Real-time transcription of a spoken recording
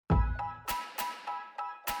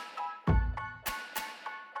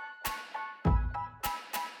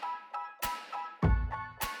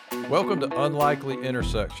Welcome to Unlikely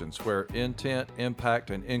Intersections, where intent, impact,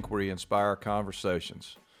 and inquiry inspire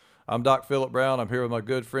conversations. I'm Dr. Philip Brown. I'm here with my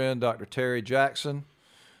good friend, Dr. Terry Jackson,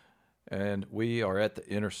 and we are at the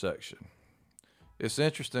intersection. It's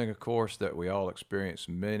interesting, of course, that we all experience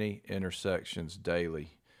many intersections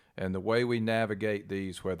daily, and the way we navigate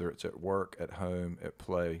these, whether it's at work, at home, at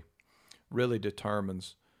play, really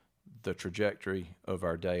determines the trajectory of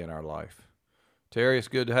our day and our life. Terry, it's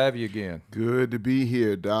good to have you again. Good to be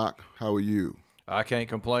here, Doc. How are you? I can't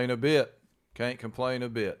complain a bit. Can't complain a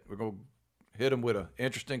bit. We're going to hit them with an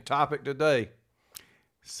interesting topic today.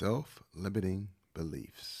 Self-limiting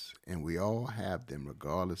beliefs. And we all have them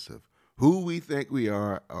regardless of who we think we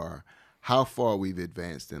are or how far we've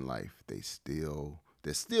advanced in life. There's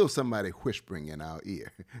still somebody whispering in our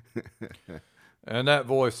ear. And that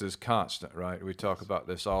voice is constant, right? We talk about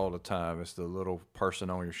this all the time. It's the little person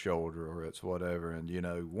on your shoulder, or it's whatever. And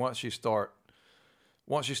once you start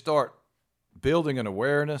building an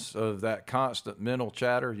awareness of that constant mental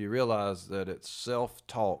chatter, you realize that it's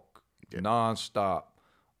self-talk, nonstop,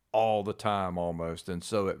 all the time almost. And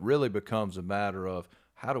so it really becomes a matter of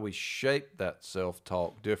how do we shape that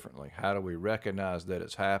self-talk differently? How do we recognize that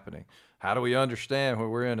it's happening? How do we understand when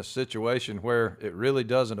we're in a situation where it really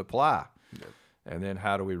doesn't apply? Yep. And then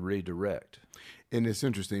how do we redirect? And it's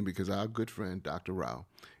interesting because our good friend, Dr. Rao,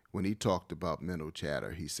 when he talked about mental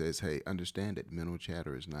chatter, he says, hey, understand that mental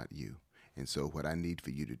chatter is not you. And so what I need for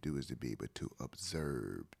you to do is to be able to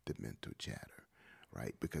observe the mental chatter,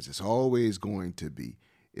 right? Because it's always going to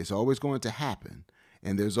happen.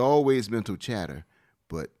 And there's always mental chatter,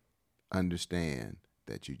 but understand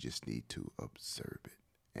that you just need to observe it.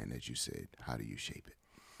 And as you said, how do you shape it?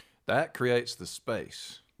 That creates the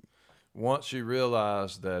space. Once you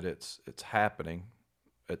realize that it's happening,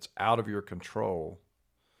 it's out of your control,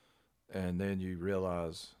 and then you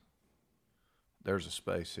realize there's a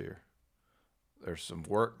space here. There's some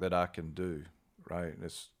work that I can do, right?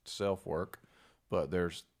 It's self-work, but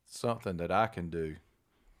there's something that I can do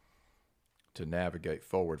to navigate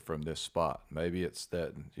forward from this spot. Maybe it's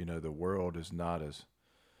that, the world is not as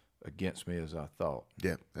against me as I thought.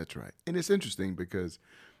 Yeah, that's right. And it's interesting because,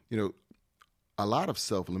 a lot of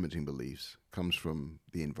self-limiting beliefs comes from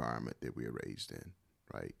the environment that we are raised in,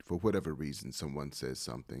 right? For whatever reason, someone says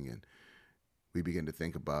something and we begin to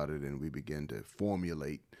think about it and we begin to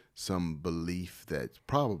formulate some belief that's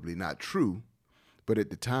probably not true, but at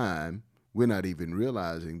the time, we're not even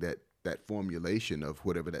realizing that formulation of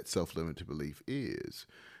whatever that self-limiting belief is.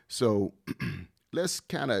 So let's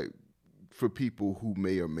kind of, for people who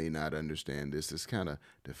may or may not understand this, let's kind of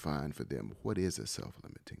define for them, what is a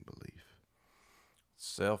self-limiting belief?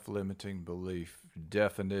 Self-limiting belief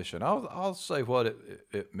definition. I'll say what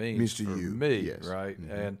it means to for you. me, Yes. Right?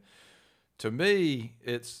 Mm-hmm. And to me,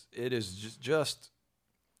 it is just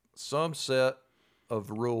some set of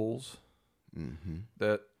rules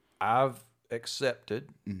that I've accepted.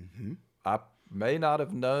 Mm-hmm. I may not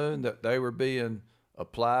have known that they were being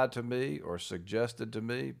applied to me or suggested to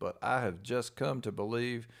me, but I have just come to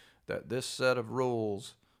believe that this set of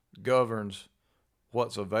rules governs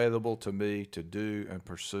what's available to me to do and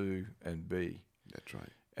pursue and be. That's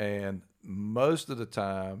right. And most of the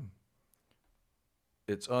time,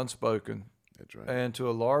 it's unspoken. That's right. And to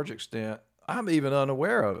a large extent, I'm even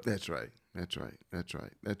unaware of it. That's right. That's right. That's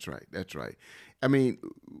right. That's right. That's right. I mean,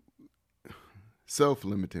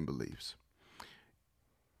 self-limiting beliefs.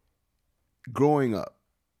 Growing up,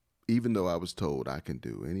 even though I was told I can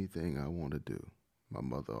do anything I want to do, my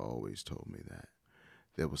mother always told me that.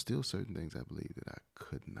 There were still certain things I believed that I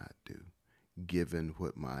could not do, given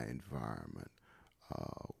what my environment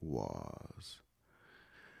was.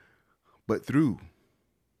 But through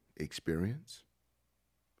experience,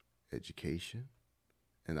 education,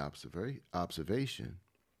 and observation,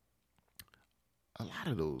 a lot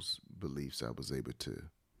of those beliefs I was able to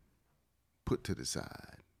put to the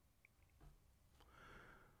side.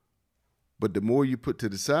 But the more you put to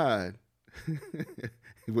the side,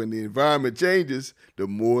 when the environment changes, the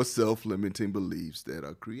more self-limiting beliefs that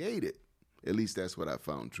are created. At least that's what I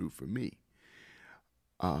found true for me.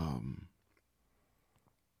 And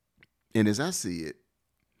as I see it,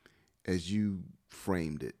 as you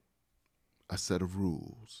framed it, a set of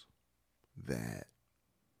rules that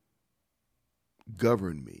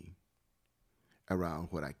govern me around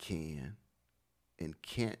what I can and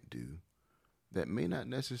can't do that may not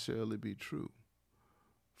necessarily be true.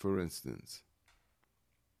 For instance,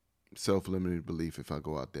 self-limiting belief, if I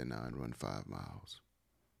go out there now and run 5 miles,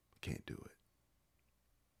 can't do it.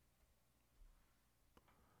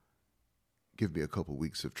 Give me a couple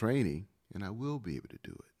weeks of training and I will be able to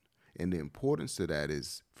do it. And the importance of that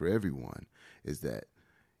is, for everyone, is that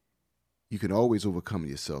you can always overcome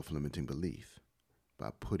your self-limiting belief by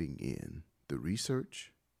putting in the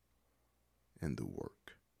research and the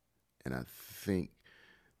work. And I think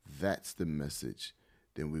that's the message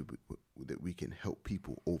that we can help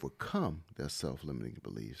people overcome their self-limiting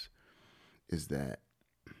beliefs, is that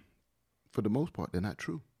for the most part, they're not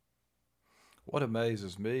true. What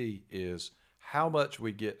amazes me is how much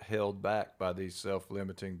we get held back by these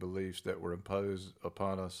self-limiting beliefs that were imposed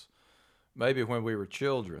upon us maybe when we were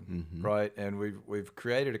children, right? And we've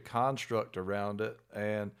created a construct around it.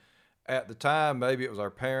 And at the time, maybe it was our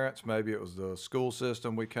parents, maybe it was the school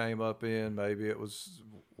system we came up in, maybe it was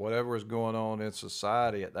whatever was going on in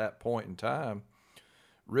society at that point in time,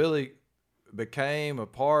 really became a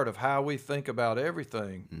part of how we think about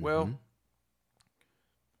everything. Well,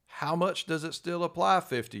 how much does it still apply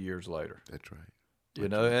 50 years later? That's right. You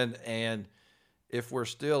know, and if we're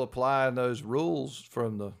still applying those rules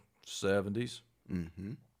from the 70s,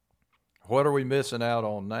 what are we missing out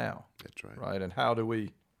on now? That's right. Right? And how do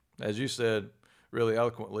we, as you said really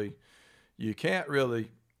eloquently, you can't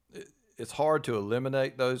really, it's hard to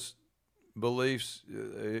eliminate those beliefs.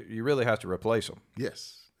 You really have to replace them.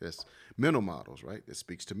 Yes. Mental models, right? It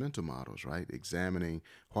speaks to mental models, right? Examining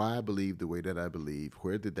why I believe the way that I believe,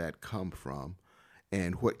 where did that come from,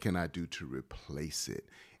 and what can I do to replace it?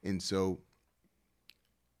 And so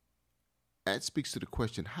that speaks to the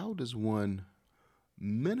question, how does one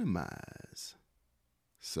minimize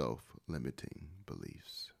self-limiting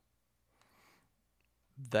beliefs?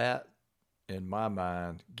 That, in my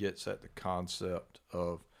mind, gets at the concept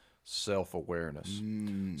of self-awareness.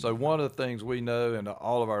 So one of the things we know in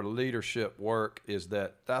all of our leadership work is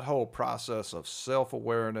that whole process of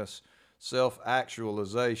self-awareness,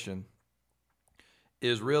 self-actualization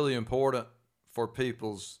is really important for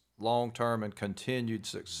people's long-term and continued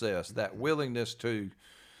success. That willingness to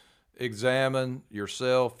examine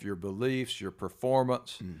yourself, your beliefs, your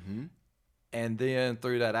performance, and then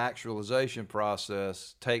through that actualization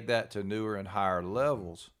process, take that to newer and higher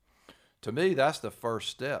levels. To me, that's the first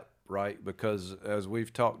step, right? Because as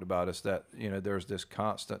we've talked about, it's that, there's this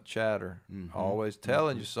constant chatter, always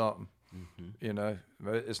telling you something.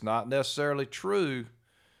 It's not necessarily true.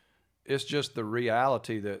 It's just the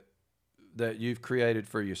reality that you've created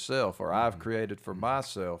for yourself, or I've created for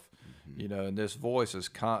myself, and this voice is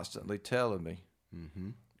constantly telling me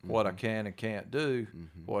what I can and can't do,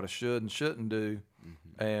 what I should and shouldn't do.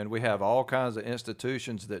 And we have all kinds of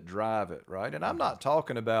institutions that drive it, right? And I'm not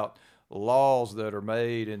talking about laws that are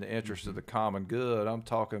made in the interest of the common good. I'm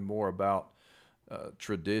talking more about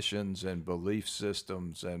traditions and belief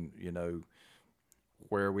systems, and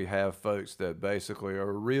where we have folks that basically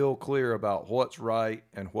are real clear about what's right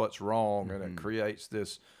and what's wrong, and it creates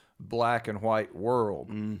this black and white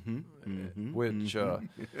world, which so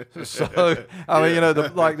I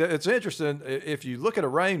mean, it's interesting if you look at a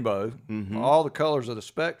rainbow, all the colors of the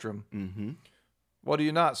spectrum. What do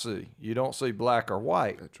you not see? You don't see black or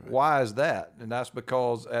white. That's right. Why is that? And that's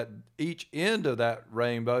because at each end of that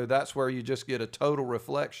rainbow, that's where you just get a total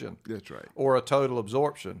reflection. That's right. Or a total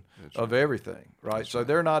absorption of everything, right? That's so right.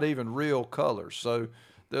 they're not even real colors. So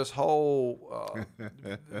this whole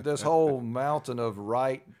this whole mountain of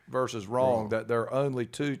right versus wrong, that there are only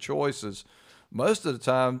two choices, most of the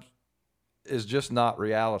time is just not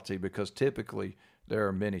reality, because typically there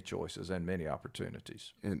are many choices and many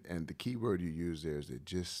opportunities. And the key word you use there is the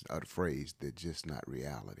phrase, they're just not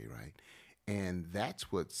reality, right? And that's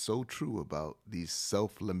what's so true about these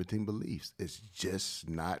self-limiting beliefs. It's just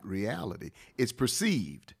not reality. It's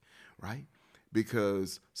perceived, right?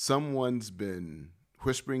 Because someone's been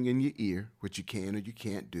whispering in your ear what you can or you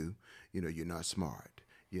can't do. You're not smart.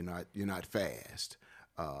 You're not fast.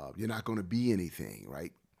 You're not going to be anything,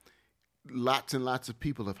 right? Lots and lots of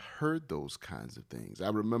people have heard those kinds of things. I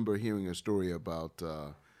remember hearing a story about,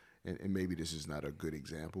 and maybe this is not a good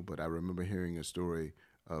example, but I remember hearing a story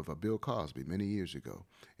of Bill Cosby many years ago.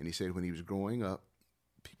 And he said when he was growing up,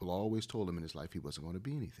 people always told him in his life he wasn't going to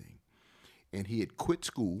be anything. And he had quit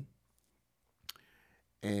school,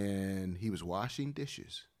 and he was washing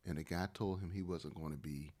dishes. And a guy told him he wasn't going to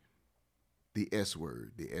be the S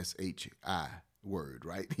word, the S-H-I word,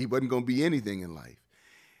 right? He wasn't going to be anything in life.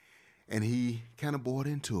 And he kind of bought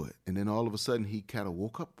into it. And then all of a sudden, he kind of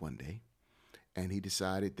woke up one day, and he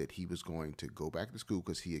decided that he was going to go back to school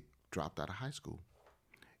because he had dropped out of high school.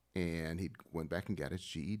 And he went back and got his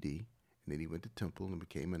GED. And then he went to Temple and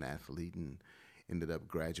became an athlete and ended up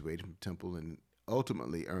graduating from Temple and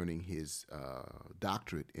ultimately earning his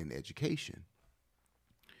doctorate in education.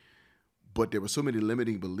 But there were so many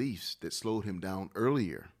limiting beliefs that slowed him down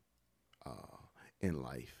earlier in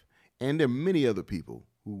life. And there are many other people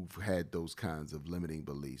who've had those kinds of limiting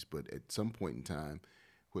beliefs. But at some point in time,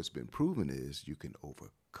 what's been proven is you can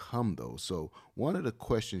overcome those. So one of the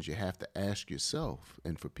questions you have to ask yourself,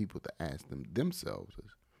 and for people to ask themselves,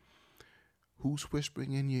 is who's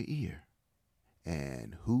whispering in your ear?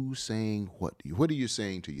 And who's saying what to you? What are you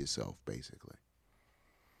saying to yourself, basically?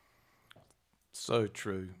 So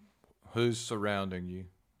true. Who's surrounding you?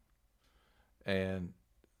 And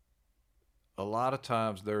a lot of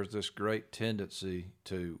times there's this great tendency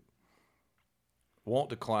to want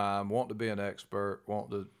to climb, want to be an expert, want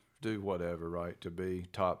to do whatever, right? To be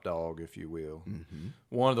top dog, if you will. Mm-hmm.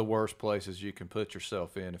 One of the worst places you can put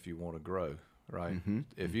yourself in if you want to grow, right? Mm-hmm.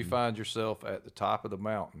 If you find yourself at the top of the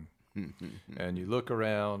mountain, and you look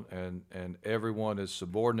around and everyone is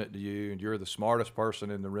subordinate to you and you're the smartest person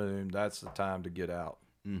in the room, that's the time to get out.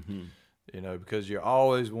 Mm-hmm. You know, because you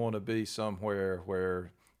always want to be somewhere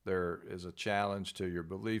where there is a challenge to your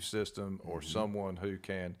belief system or someone who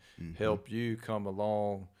can help you come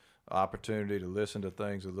along, opportunity to listen to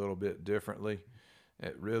things a little bit differently.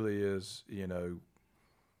 It really is, you know,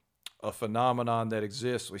 a phenomenon that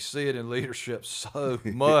exists. We see it in leadership so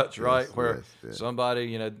much, right? Where somebody,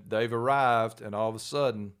 you know, they've arrived and all of a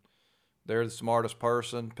sudden they're the smartest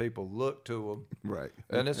person. People look to them. Right.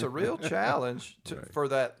 And it's a real challenge for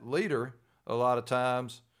that leader a lot of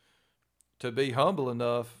times to be humble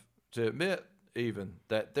enough to admit even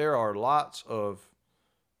that there are lots of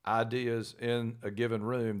ideas in a given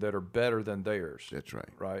room that are better than theirs. That's right.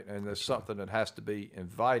 Right. And there's something that has to be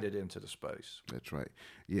invited into the space. That's right.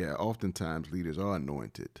 Yeah, oftentimes leaders are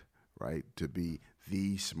anointed, right, to be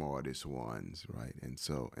the smartest ones, right?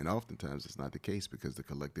 And oftentimes it's not the case because the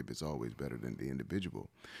collective is always better than the individual.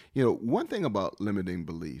 You know, one thing about limiting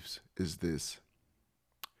beliefs is this.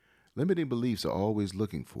 Limiting beliefs are always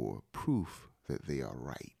looking for proof that they are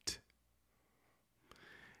right.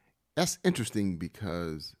 That's interesting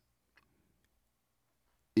because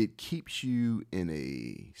it keeps you in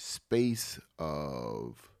a space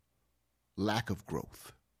of lack of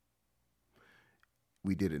growth.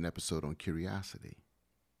 We did an episode on curiosity,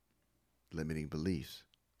 limiting beliefs,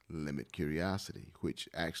 limit curiosity, which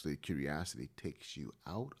actually curiosity takes you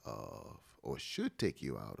out of, or should take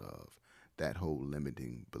you out of, that whole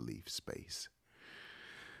limiting belief space.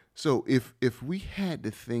 So if we had to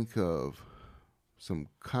think of some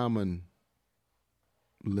common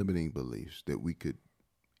limiting beliefs that we could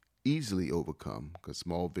easily overcome, because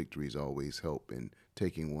small victories always help in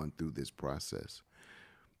taking one through this process,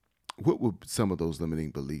 what would some of those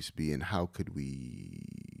limiting beliefs be, and how could we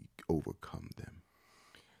overcome them?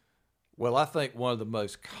 Well, I think one of the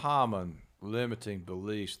most common limiting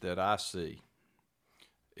beliefs that I see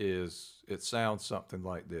is, it sounds something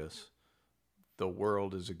like this: the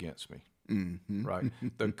world is against me. Mm-hmm. Right?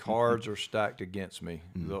 The cards are stacked against me.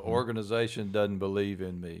 Mm-hmm. The organization doesn't believe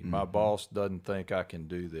in me. Mm-hmm. My boss doesn't think I can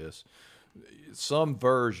do this. Some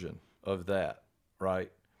version of that, right?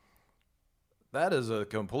 That is a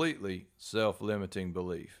completely self-limiting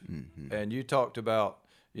belief. Mm-hmm. And you talked about,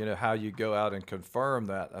 you know, how you go out and confirm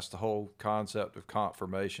that. That's the whole concept of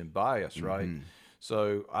confirmation bias, right? Mm-hmm.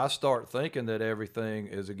 So I start thinking that everything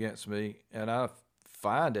is against me, and I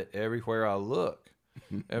find it everywhere I look.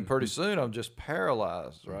 And pretty soon I'm just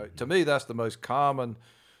paralyzed, right? Mm-hmm. To me, that's the most common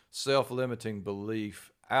self-limiting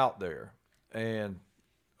belief out there. And,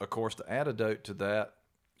 of course, the antidote to that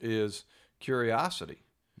is curiosity.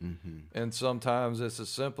 Mm-hmm. And sometimes it's as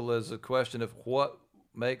simple as a question of what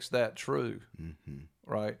makes that true,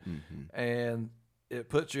 right? Mm-hmm. And it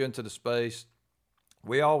puts you into the space.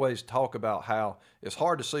 We always talk about how it's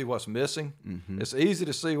hard to see what's missing. Mm-hmm. It's easy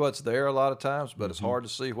to see what's there a lot of times, but it's hard to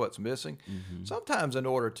see what's missing. Mm-hmm. Sometimes in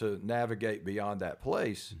order to navigate beyond that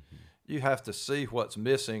place, you have to see what's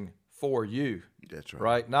missing for you. That's right.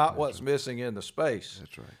 Right? Not what's missing in the space.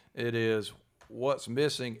 That's right. It is what's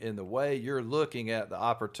missing in the way you're looking at the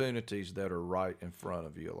opportunities that are right in front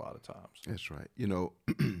of you a lot of times. That's right. You know,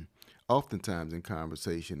 oftentimes in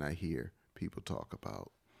conversation, I hear people talk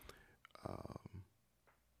about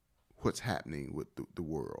what's happening with the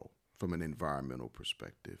world from an environmental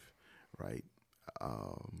perspective, right?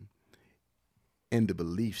 And the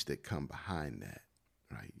beliefs that come behind that,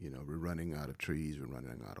 right? You know, we're running out of trees, we're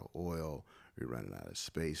running out of oil, we're running out of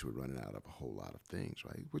space, we're running out of a whole lot of things,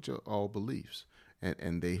 right? Which are all beliefs,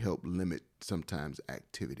 and they help limit sometimes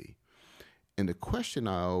activity. And the question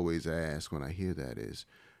I always ask when I hear that is,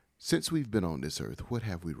 since we've been on this earth, what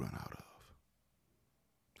have we run out of?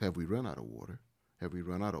 Have we run out of water? Have we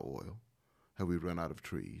run out of oil? Have we run out of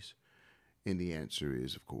trees? And the answer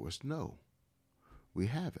is, of course, no, we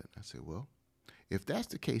haven't. I say, well, if that's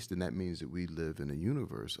the case, then that means that we live in a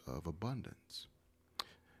universe of abundance.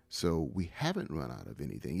 So we haven't run out of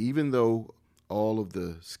anything, even though all of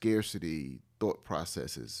the scarcity thought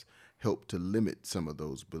processes help to limit some of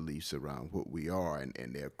those beliefs around what we are,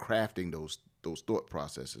 and they're crafting those thought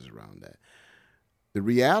processes around that. The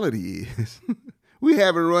reality is we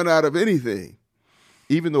haven't run out of anything.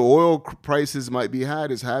 Even though oil prices might be high,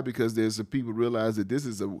 it's high because there's some people realize that this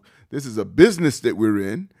is a business that we're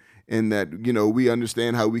in, and that we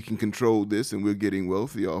understand how we can control this, and we're getting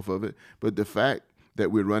wealthy off of it. But the fact that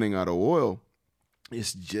we're running out of oil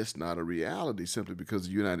is just not a reality, simply because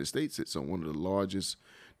the United States sits on one of the largest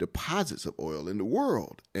deposits of oil in the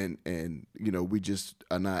world, and we just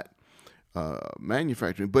are not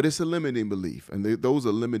manufacturing. But it's a limiting belief, and those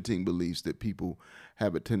are limiting beliefs that people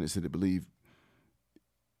have a tendency to believe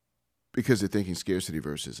because they're thinking scarcity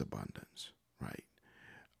versus abundance, right?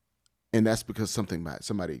 And that's because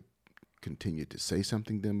somebody continued to say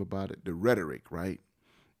something to them about it. The rhetoric, right?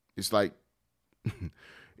 It's like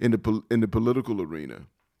in the political arena,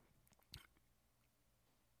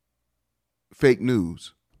 fake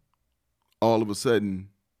news. All of a sudden,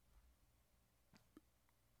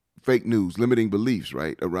 fake news, limiting beliefs,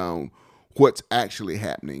 right, around what's actually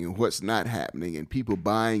happening and what's not happening, and people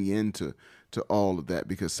buying into all of that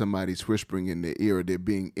because somebody's whispering in their ear. They're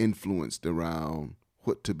being influenced around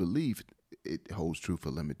what to believe. It holds true for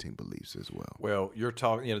limiting beliefs as well. Well, you're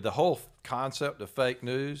talking, the whole concept of fake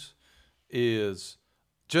news is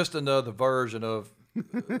just another version of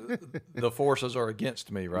the forces are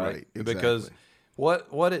against me, right? Right, exactly. Because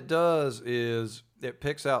what it does is it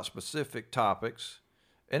picks out specific topics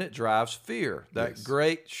and it drives fear. That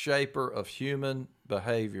great shaper of human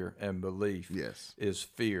behavior and belief is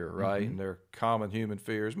fear, right? And they're common human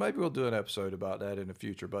fears. Maybe we'll do an episode about that in the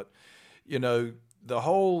future. But, the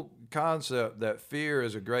whole concept that fear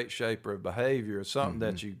is a great shaper of behavior is something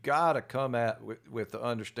that you got to come at with the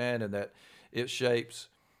understanding that it shapes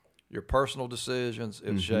your personal decisions,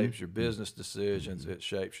 it shapes your business decisions, it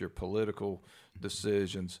shapes your political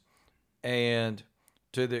decisions. And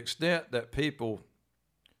to the extent that people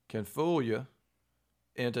can fool you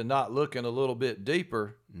into not looking a little bit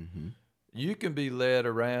deeper, you can be led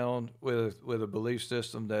around with a belief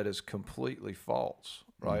system that is completely false,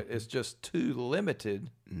 right? It's just too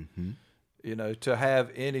limited, to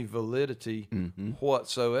have any validity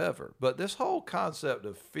whatsoever. But this whole concept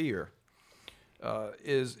of fear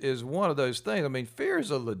is one of those things. I mean, fear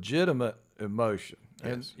is a legitimate emotion,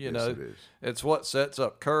 and it is. It's what sets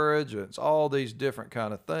up courage. It's all these different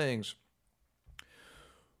kind of things.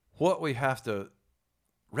 What we have to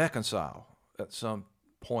reconcile at some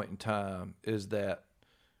point in time is that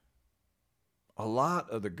a lot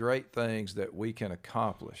of the great things that we can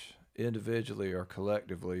accomplish individually or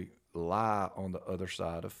collectively lie on the other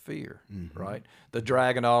side of fear, right? The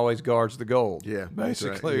dragon always guards the gold,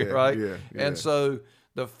 basically, right? Yeah. And so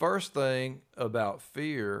the first thing about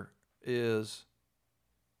fear is,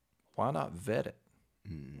 why not vet it,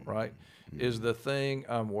 right? Is the thing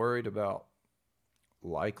I'm worried about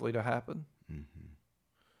likely to happen?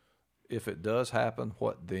 If it does happen,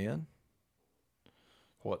 what then?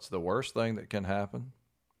 What's the worst thing that can happen?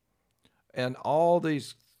 And all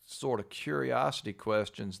these sort of curiosity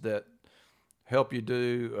questions that help you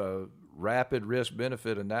do rapid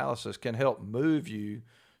risk-benefit analysis can help move you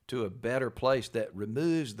to a better place that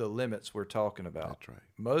removes the limits we're talking about. That's right.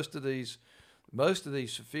 Most of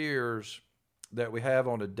these fears that we have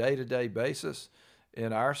on a day-to-day basis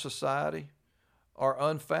in our society are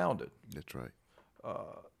unfounded. That's right.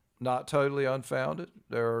 Not totally unfounded.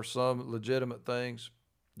 There are some legitimate things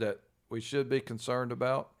that we should be concerned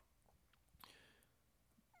about,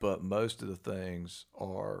 but most of the things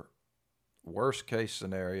are worst case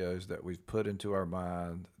scenarios that we've put into our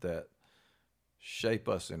mind that shape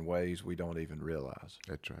us in ways we don't even realize.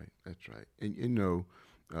 That's right. And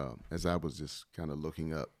as I was just kind of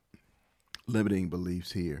looking up limiting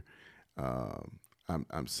beliefs here,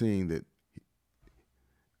 I'm seeing that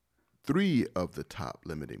 3 of the top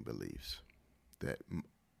limiting beliefs that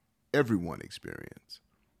everyone experiences.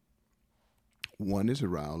 One is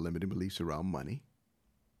around limiting beliefs around money.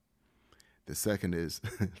 The second is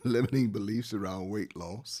limiting beliefs around weight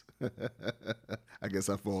loss. I guess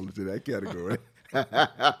I fall into that category.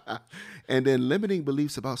 And then limiting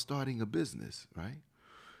beliefs about starting a business, right?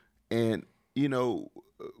 And,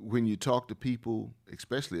 when you talk to people,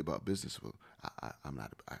 especially about business, well, I'm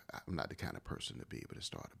not the kind of person to be able to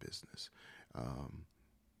start a business.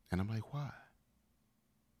 And I'm like, why?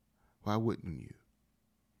 Why wouldn't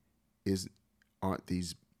you? Aren't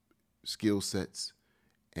these skill sets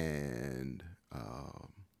and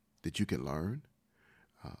that you can learn?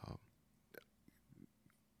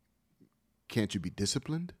 Can't you be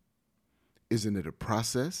disciplined? isn't it a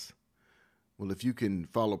process? Well, if you can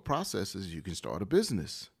follow processes, you can start a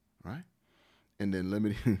business, right? And then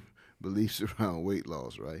limiting beliefs around weight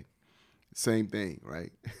loss, right? Same thing,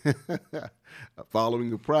 right?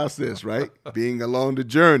 Following the process, right? Being along the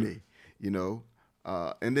journey,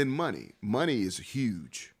 and then money. Money is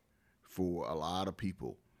huge for a lot of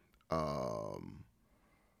people.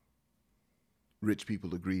 Rich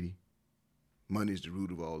people are greedy. Money is the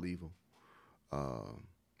root of all evil.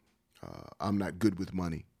 I'm not good with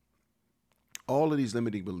money. All of these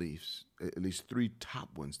limiting beliefs, at least 3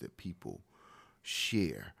 top ones that people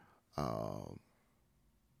share, and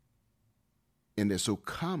they're so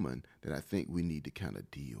common that I think we need to kind of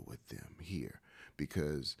deal with them here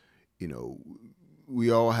because, we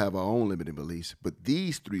all have our own limiting beliefs, but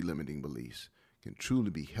these 3 limiting beliefs can truly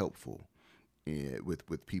be helpful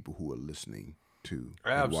with people who are listening to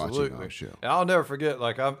and watching our show. And I'll never forget,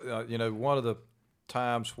 like, one of the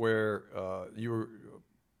times where you were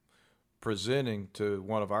presenting to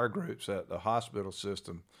one of our groups at the hospital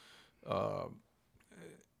system,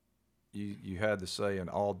 you had to say, "And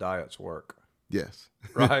all diets work." Yes.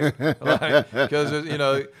 Right. Because,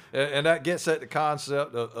 and that gets at the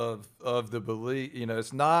concept of the belief,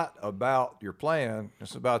 it's not about your plan.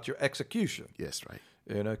 It's about your execution. Yes. Right.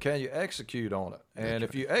 Can you execute on it? And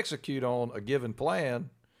That's if you execute on a given plan,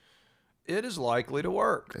 it is likely to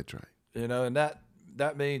work. That's right. And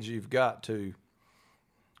that means you've got to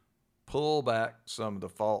pull back some of the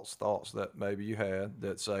false thoughts that maybe you had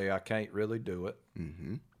that say, I can't really do it.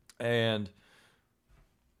 Mm-hmm. And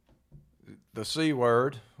the C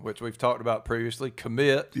word, which we've talked about previously,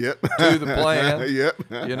 commit to the plan,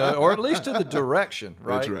 or at least to the direction,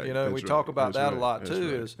 right? That's right. We talk about that a lot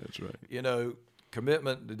too. That's right.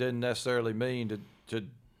 Commitment didn't necessarily mean to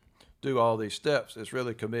do all these steps. It's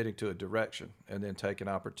really committing to a direction and then taking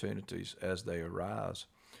opportunities as they arise.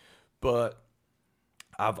 But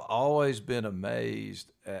I've always been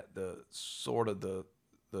amazed at the sort of the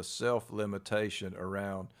self-limitation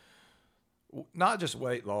around not just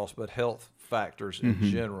weight loss, but health factors in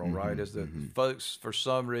general, right? Is that folks, for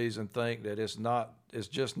some reason, think that it's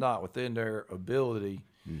just not within their ability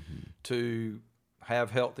to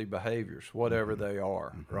have healthy behaviors, whatever they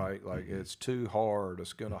are, right? Like it's too hard,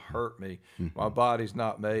 it's going to hurt me. My body's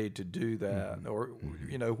not made to do that, or,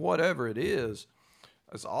 whatever it is.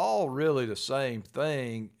 It's all really the same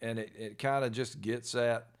thing, and it kind of just gets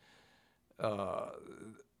at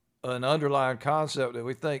an underlying concept that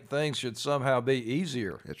we think things should somehow be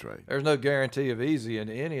easier. That's right. There's no guarantee of easy in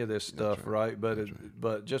any of this stuff, right? But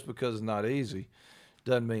but just because it's not easy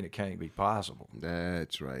doesn't mean it can't be possible.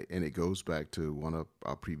 That's right. And it goes back to one of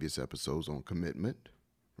our previous episodes on commitment,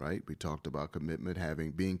 right? We talked about commitment,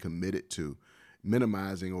 being committed to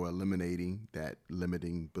minimizing or eliminating that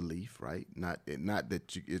limiting belief, right? Not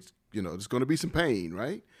that it's there's going to be some pain,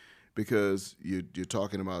 right? Because you're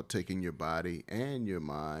talking about taking your body and your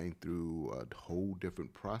mind through a whole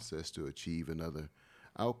different process to achieve another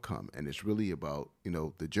outcome, and it's really about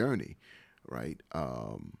the journey, right?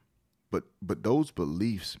 But those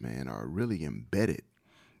beliefs, man, are really embedded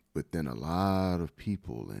within a lot of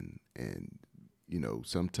people, and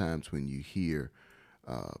sometimes when you hear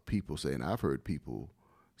people say, and I've heard people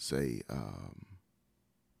say,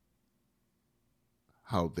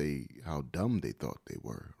 how dumb they thought they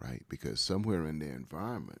were, right? Because somewhere in their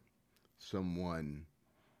environment, someone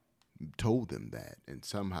told them that, and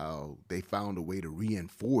somehow they found a way to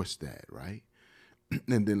reinforce that, right?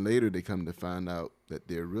 And then later they come to find out that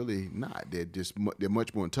they're really not. They're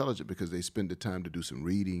much more intelligent because they spend the time to do some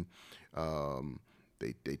reading.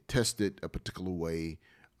 They test it a particular way,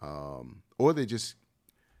 or they just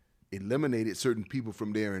eliminated certain people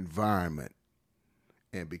from their environment.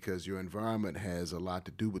 And because your environment has a lot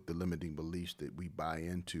to do with the limiting beliefs that we buy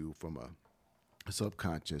into from a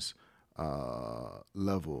subconscious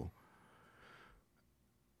level,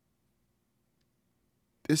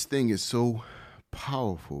 this thing is so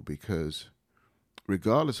powerful because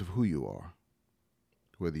regardless of who you are,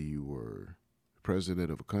 whether you were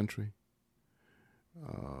president of a country,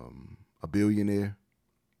 a billionaire,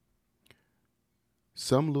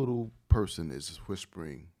 some little person is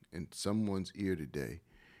whispering in someone's ear today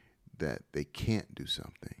that they can't do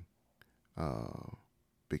something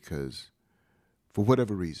because for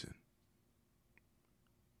whatever reason.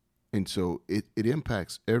 And so it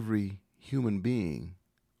impacts every human being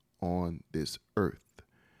on this earth.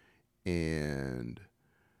 And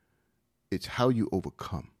it's how you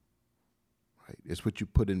overcome, right? It's what you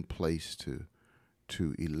put in place to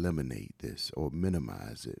eliminate this or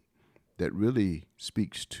minimize it that really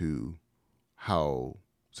speaks to how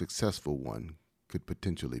successful one could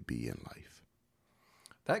potentially be in life.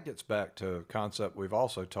 That gets back to a concept we've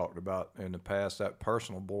also talked about in the past, that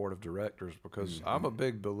personal board of directors, because I'm a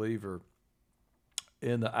big believer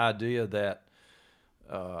in the idea that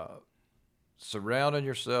surrounding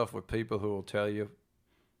yourself with people who will tell you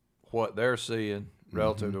what they're seeing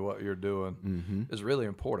relative to what you're doing is really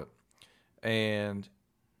important. And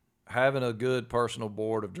having a good personal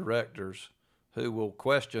board of directors who will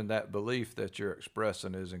question that belief that you're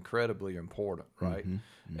expressing is incredibly important, right?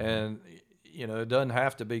 And, you know, it doesn't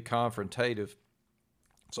have to be confrontative.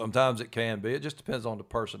 Sometimes it can be. It just depends on the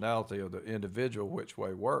personality of the individual, which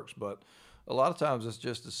way works. But a lot of times it's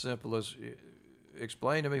just as simple as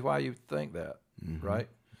explain to me why you think that, right?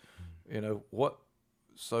 You know, what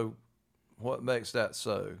makes that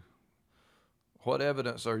so? What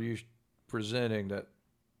evidence are you presenting that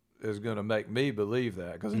is going to make me believe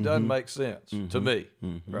that? Because it doesn't make sense to me,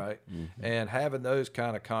 right? And having those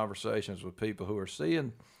kind of conversations with people who are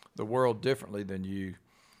seeing the world differently than you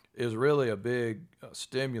is really a big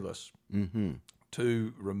stimulus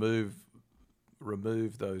to remove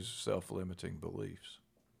those self-limiting beliefs.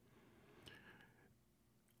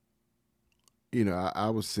 You know, I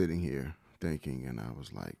was sitting here thinking, and I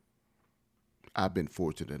was like, I've been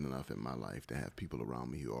fortunate enough in my life to have people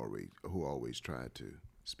around me who always try to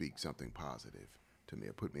speak something positive to me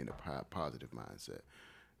or put me in a positive mindset.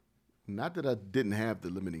 Not that I didn't have the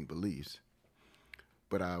limiting beliefs,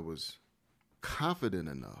 but I was confident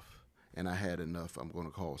enough, and I had enough, I'm going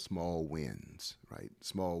to call small wins, right?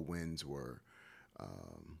 Small wins were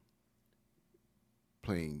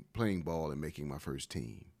playing ball and making my first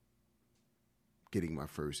team, getting my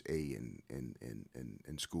first A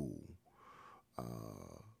in school,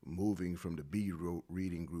 moving from the B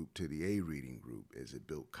reading group to the A reading group as it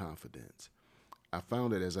built confidence. I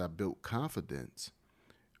found that as I built confidence,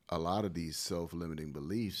 a lot of these self-limiting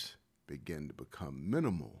beliefs began to become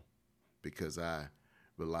minimal because I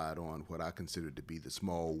relied on what I considered to be the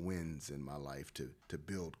small wins in my life to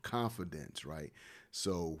build confidence, right?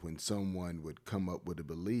 So when someone would come up with a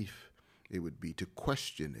belief, it would be to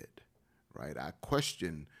question it, right? I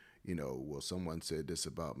question, you know, well, someone said this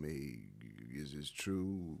about me. Is this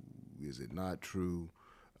true? Is it not true?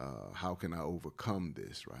 How can I overcome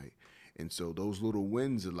this, right? And so those little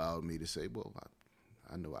wins allowed me to say, well,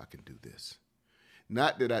 I know I can do this.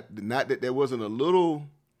 Not that there wasn't a little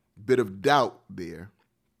bit of doubt there,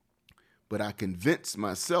 but I convinced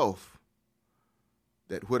myself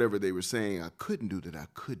that whatever they were saying I couldn't do, that I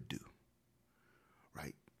could do,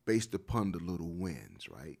 right? Based upon the little wins,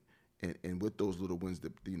 right? And with those little wins,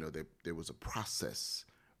 there was a process,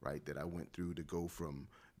 right, that I went through to go from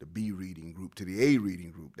the B reading group to the A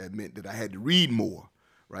reading group. That meant that I had to read more,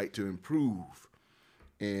 right, to improve.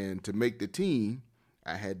 And to make the team,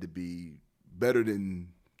 I had to be better than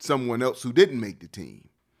someone else who didn't make the team,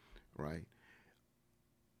 right?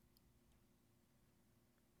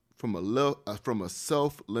 From a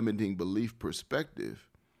self-limiting belief perspective,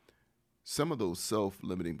 some of those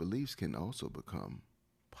self-limiting beliefs can also become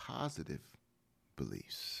positive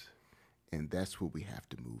beliefs. And that's what we have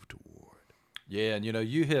to move toward. Yeah, and you know,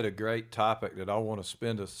 you hit a great topic that I want to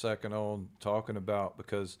spend a second on talking about,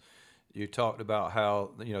 because you talked about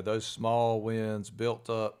how, you know, those small wins built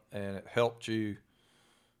up and it helped you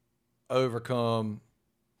overcome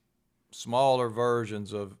smaller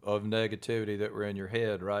versions of negativity that were in your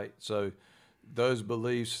head, right? So those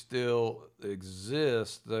beliefs still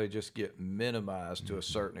exist, they just get minimized to a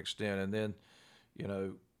certain extent. And then, you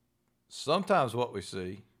know, sometimes what we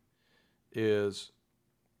see is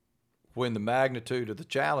when the magnitude of the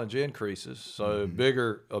challenge increases, so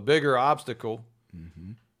a bigger obstacle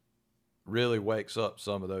really wakes up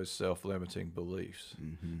some of those self-limiting beliefs.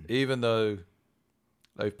 Even though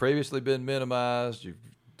they've previously been minimized, you've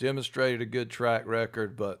demonstrated a good track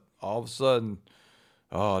record, but all of a sudden,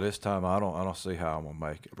 oh, this time I don't see how I'm gonna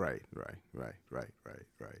make it. Right.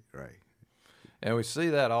 And we see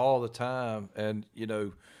that all the time. And you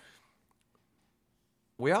know,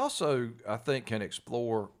 we also, I think, can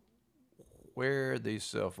explore where these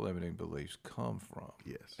self-limiting beliefs come from.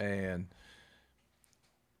 Yes. And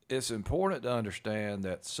it's important to understand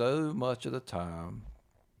that so much of the time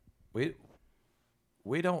we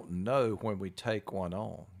don't know when we take one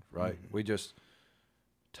on, right? We just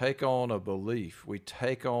take on a belief. We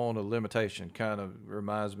take on a limitation. Kind of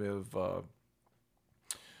reminds me of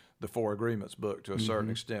the Four Agreements book to a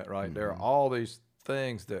certain extent, right? There are all these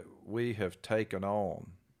things that we have taken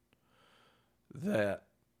on that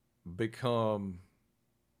become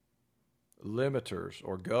limiters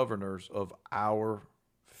or governors of our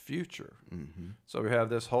future. So we have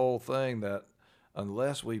this whole thing that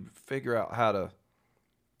unless we figure out how to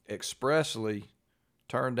expressly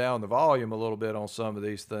turn down the volume a little bit on some of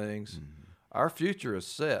these things, our future is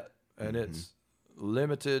set, and it's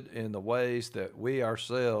limited in the ways that we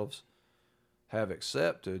ourselves have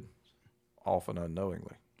accepted, often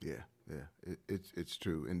unknowingly. Yeah, yeah, it's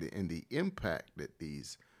true, and the impact that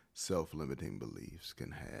these self-limiting beliefs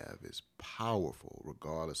can have is powerful,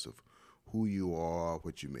 regardless of who you are,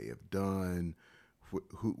 what you may have done,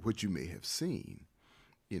 what you may have seen,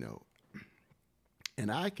 you know.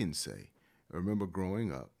 And I can say, I remember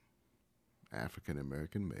growing up, African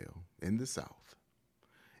American male in the South,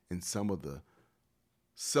 and some of the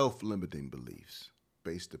self-limiting beliefs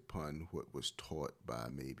based upon what was taught by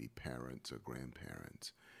maybe parents or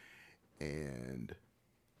grandparents, and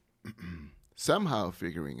somehow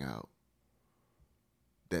figuring out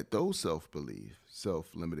that those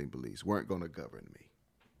self-limiting beliefs weren't going to govern me,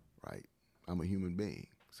 right? I'm a human being.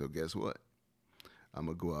 So guess what? I'm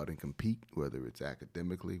going to go out and compete, whether it's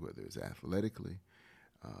academically, whether it's athletically,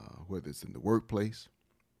 whether it's in the workplace.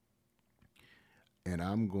 And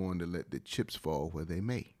I'm going to let the chips fall where they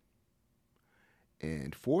may.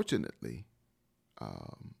 And fortunately,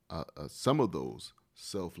 some of those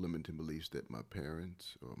self-limiting beliefs that my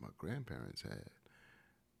parents or my grandparents had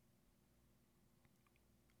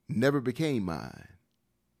never became mine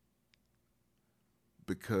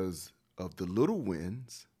because of the little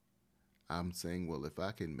wins. I'm saying, well, if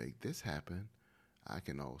I can make this happen, I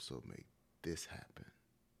can also make this happen.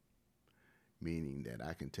 Meaning that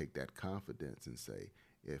I can take that confidence and say,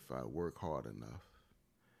 if I work hard enough,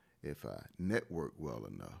 if I network well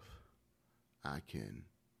enough, I can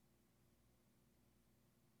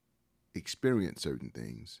experience certain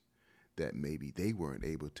things that maybe they weren't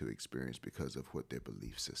able to experience because of what their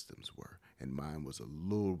belief systems were. And mine was a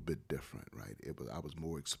little bit different, right? I was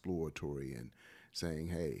more exploratory and saying,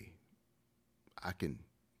 hey, I can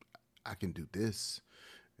do this,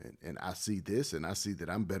 and I see this, and I see that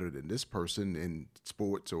I'm better than this person in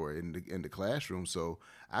sports or in the classroom, so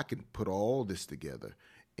I can put all this together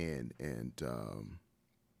and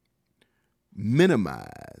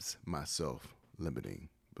minimize my self-limiting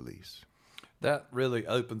beliefs. That really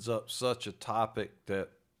opens up such a topic that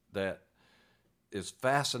is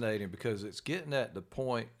fascinating, because it's getting at the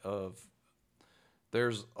point of,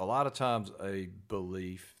 there's a lot of times a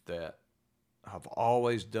belief that I've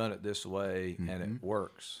always done it this way and it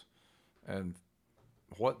works. And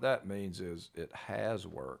what that means is it has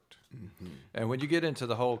worked. And when you get into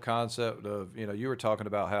the whole concept of, you were talking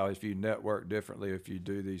about how if you network differently, if you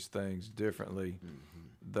do these things differently,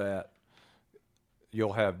 that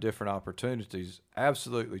you'll have different opportunities.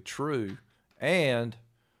 Absolutely true. And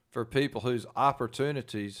for people whose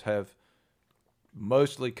opportunities have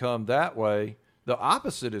mostly come that way, the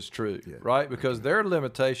opposite is true, right? Because their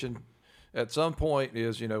limitation at some point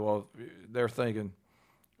is, well, they're thinking,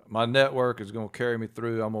 my network is going to carry me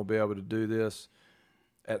through. I'm going to be able to do this.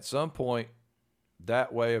 At some point,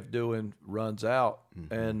 that way of doing runs out,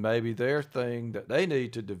 and maybe their thing that they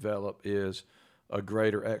need to develop is a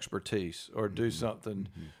greater expertise, or do something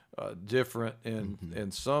different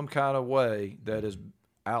in some kind of way that is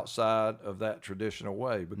outside of that traditional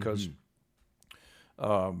way. Because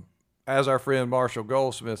as our friend Marshall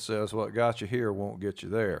Goldsmith says, what got you here won't get you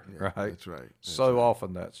there, right? That's right.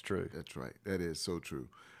 Often that's true. That's right. That is so true.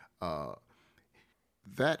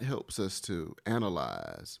 That helps us to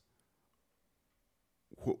analyze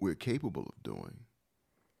what we're capable of doing,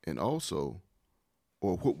 and also,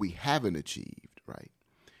 or what we haven't achieved, right?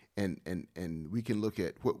 And we can look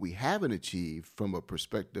at what we haven't achieved from a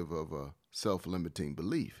perspective of a self-limiting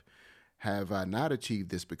belief. Have I not achieved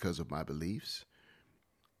this because of my beliefs?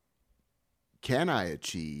 Can I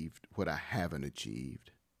achieve what I haven't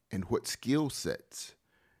achieved? And what skill sets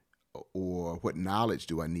or what knowledge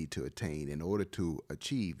do I need to attain in order to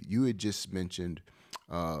achieve? You had just mentioned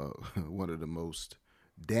one of the most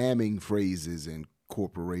damning phrases in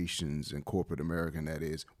corporations and corporate America, and that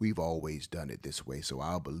is, we've always done it this way. So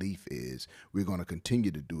our belief is we're going to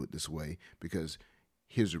continue to do it this way because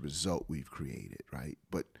here's a result we've created, right?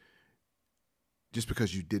 But just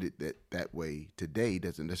because you did it that way today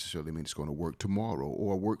doesn't necessarily mean it's going to work tomorrow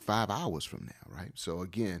or work 5 hours from now, right? So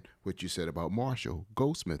again, what you said about Marshall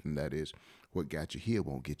Goldsmith, and that is, what got you here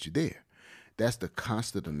won't get you there. That's the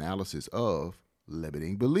constant analysis of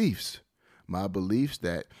limiting beliefs. My beliefs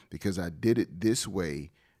that because I did it this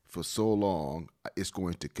way for so long, it's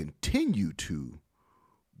going to continue to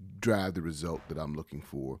drive the result that I'm looking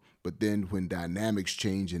for. But then when dynamics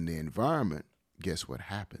change in the environment, guess what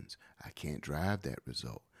happens? I can't drive that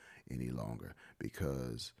result any longer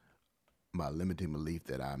because my limiting belief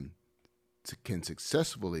that I can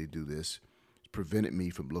successfully do this prevented me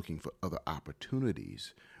from looking for other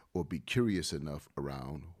opportunities or be curious enough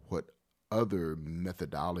around what other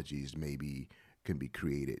methodologies maybe can be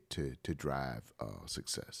created to drive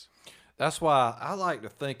success. That's why I like to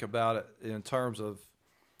think about it in terms of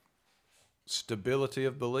stability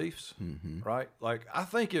of beliefs, right? Like, I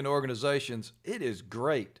think in organizations, it is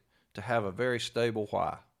great to have a very stable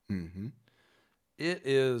why. It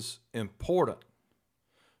is important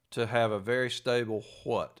to have a very stable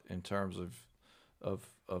what in terms of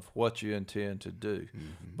what you intend to do.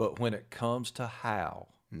 But when it comes to how,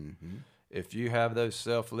 if you have those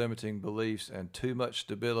self-limiting beliefs and too much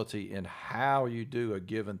stability in how you do a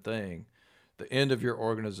given thing, the end of your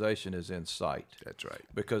organization is in sight. That's right.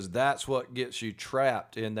 Because that's what gets you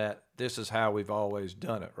trapped in that this is how we've always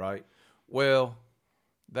done it, right? Well,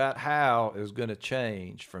 that how is going to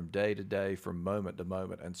change from day to day, from moment to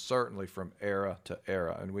moment, and certainly from era to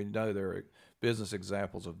era. And we know there are business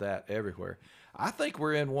examples of that everywhere. I think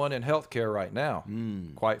we're in one in healthcare right now,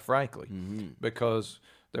 quite frankly, because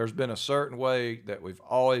there's been a certain way that we've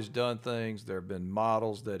always done things. There have been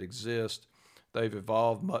models that exist. They've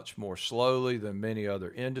evolved much more slowly than many other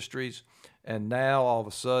industries. And now, all of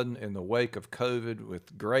a sudden, in the wake of COVID,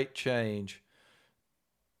 with great change,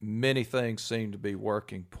 many things seem to be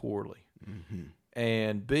working poorly.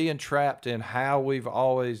 And being trapped in how we've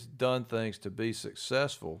always done things to be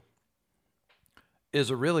successful is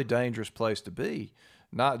a really dangerous place to be,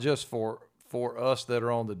 not just for us that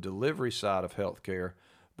are on the delivery side of healthcare,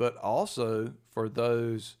 but also for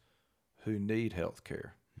those who need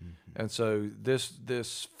healthcare. And so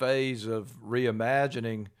this phase of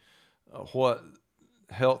reimagining what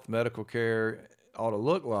health medical care ought to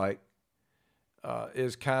look like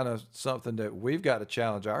is kind of something that we've got to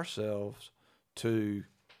challenge ourselves to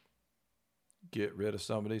get rid of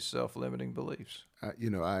some of these self-limiting beliefs.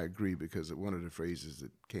 I agree, because one of the phrases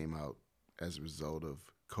that came out as a result of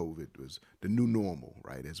COVID was the new normal,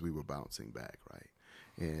 right, as we were bouncing back, right?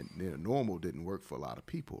 And normal didn't work for a lot of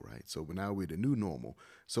people, right? So now we're the new normal.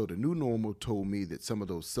 So the new normal told me that some of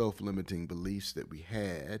those self-limiting beliefs that we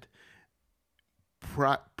had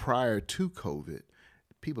prior to COVID,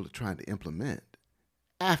 people are trying to implement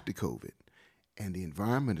after COVID. And the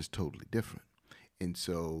environment is totally different. And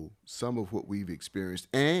so some of what we've experienced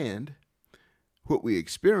and what we're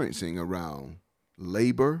experiencing around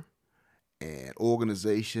labor and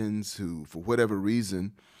organizations who, for whatever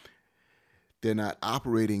reason, they're not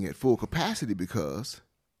operating at full capacity because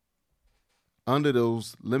under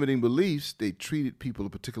those limiting beliefs, they treated people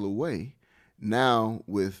a particular way. Now,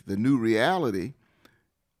 with the new reality,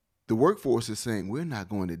 the workforce is saying, we're not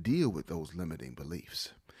going to deal with those limiting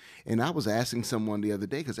beliefs. And I was asking someone the other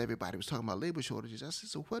day, because everybody was talking about labor shortages. I said,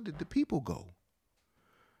 so where did the people go?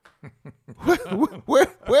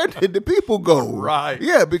 where did the people go? Right.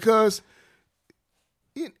 Yeah, because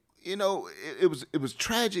it was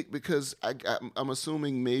tragic, because I'm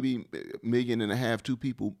assuming maybe 1.5 million,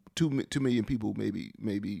 2 million people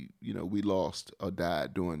maybe we lost or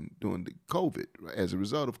died during the COVID, right, as a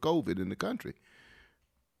result of COVID in the country.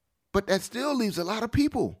 But that still leaves a lot of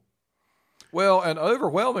people. Well, and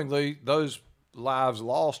overwhelmingly, those lives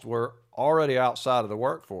lost were already outside of the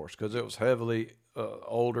workforce, because it was heavily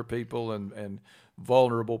older people and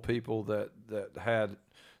vulnerable people that had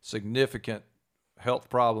significant health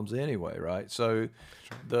problems anyway, right? So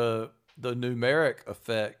the numeric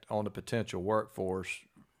effect on the potential workforce,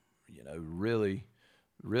 really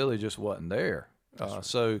just wasn't there. Right.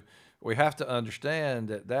 So we have to understand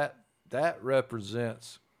that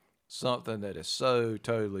represents something that is so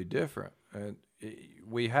totally different, and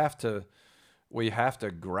we have to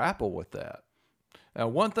grapple with that. Now,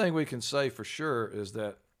 one thing we can say for sure is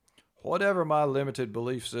that whatever my limited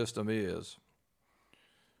belief system is,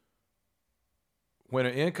 when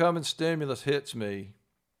an incoming stimulus hits me,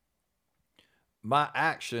 my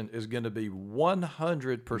action is going to be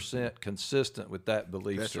 100% consistent with that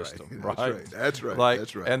belief system. Right? That's right.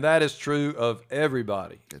 That's right. And that is true of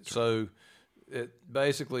everybody. That's right. So it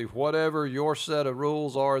basically, whatever your set of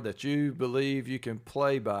rules are that you believe you can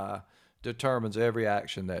play by determines every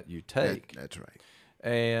action that you take. That's right.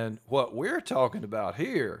 And what we're talking about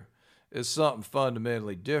here is something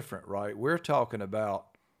fundamentally different, right? We're talking about,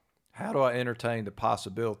 how do I entertain the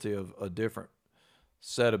possibility of a different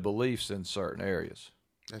set of beliefs in certain areas?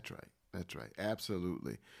 That's right.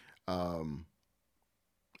 Absolutely.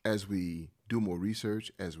 As we do more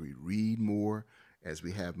research, as we read more, as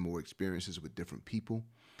we have more experiences with different people,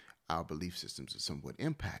 our belief systems are somewhat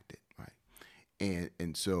impacted, right?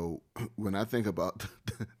 And so when I think about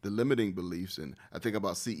the limiting beliefs, and I think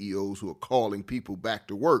about CEOs who are calling people back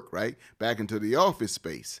to work, right, back into the office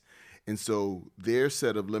space, And so their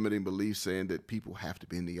set of limiting beliefs saying that people have to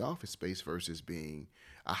be in the office space versus being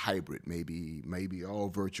a hybrid, maybe all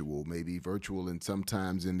virtual, maybe virtual and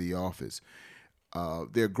sometimes in the office.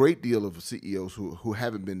 There are a great deal of CEOs who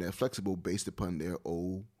haven't been that flexible based upon their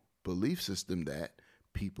old belief system that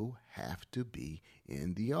people have to be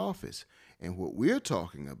in the office. And what we're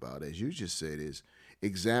talking about, as you just said, is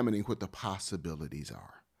examining what the possibilities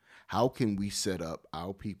are. How can we set up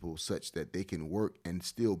our people such that they can work and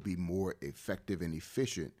still be more effective and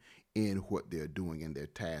efficient in what they're doing in their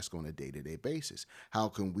task on a day-to-day basis? How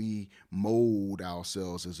can we mold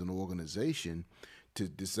ourselves as an organization to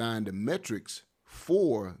design the metrics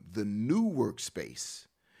for the new workspace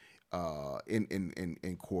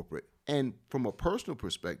in corporate? And from a personal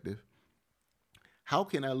perspective, how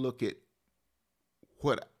can I look at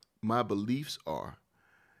what my beliefs are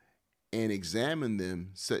and examine them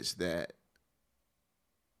such that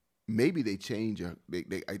maybe they change,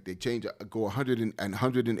 they change, go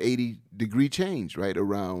 180 degree change, right,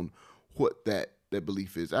 around what that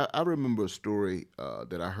belief is. I remember a story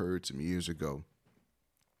that I heard some years ago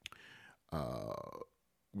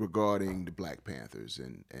regarding the Black Panthers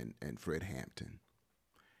and Fred Hampton.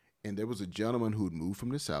 And there was a gentleman who'd moved from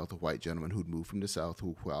the South, a white gentleman who'd moved from the South,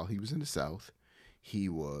 who, while he was in the South, he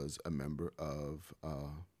was a member of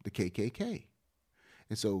the KKK.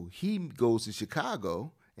 And so he goes to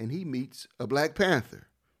Chicago and he meets a Black Panther.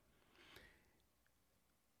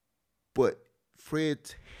 But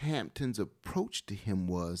Fred Hampton's approach to him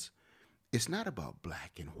was, it's not about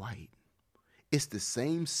black and white. It's the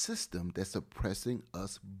same system that's oppressing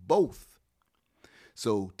us both.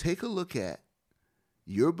 So take a look at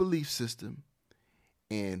your belief system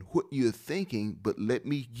and what you're thinking, but let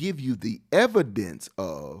me give you the evidence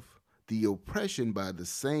of the oppression by the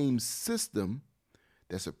same system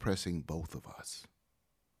that's oppressing both of us.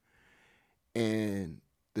 And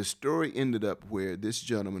the story ended up where this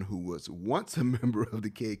gentleman, who was once a member of the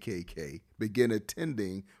KKK, began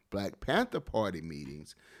attending Black Panther Party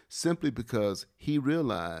meetings simply because he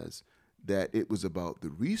realized that it was about the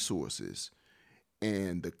resources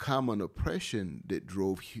and the common oppression that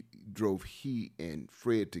drove he and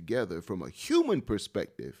Fred together from a human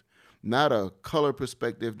perspective, not a color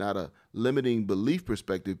perspective, not a limiting belief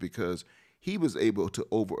perspective, because he was able to,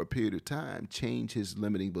 over a period of time, change his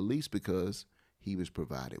limiting beliefs because he was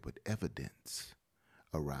provided with evidence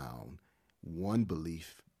around one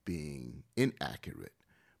belief being inaccurate,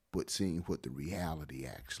 but seeing what the reality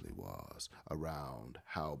actually was around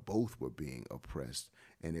how both were being oppressed.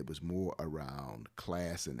 And it was more around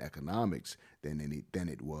class and economics than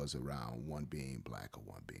it was around one being black or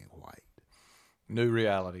one being white. New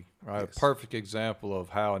reality, right? Yes. A perfect example of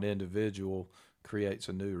how an individual creates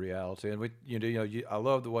a new reality. And I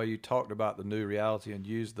love the way you talked about the new reality and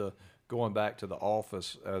used going back to the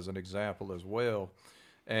office as an example as well.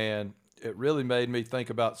 And it really made me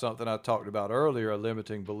think about something I talked about earlier. A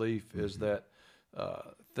limiting belief is that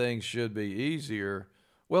things should be easier.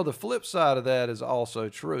 Well, the flip side of that is also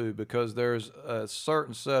true, because there's a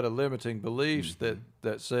certain set of limiting beliefs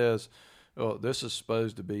that says, oh, this is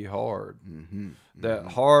supposed to be hard. That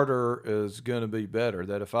harder is going to be better.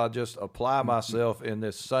 That if I just apply myself in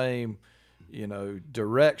this same,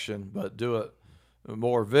 direction, but do it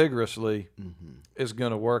more vigorously, it's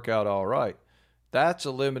going to work out all right. That's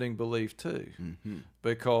a limiting belief too,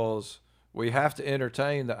 because we have to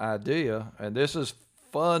entertain the idea, and this is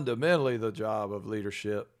fundamentally the job of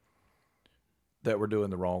leadership, that we're doing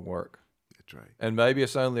the wrong work. That's right. And maybe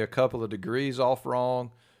it's only a couple of degrees off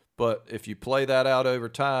wrong, but if you play that out over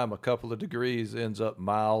time, a couple of degrees ends up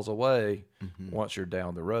miles away once you're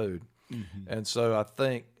down the road. And so I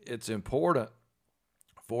think it's important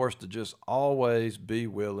for us to just always be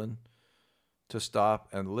willing to stop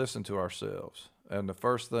and listen to ourselves. And the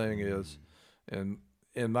first thing is, in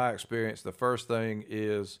my experience, the first thing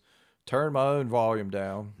is turn my own volume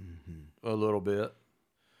down a little bit.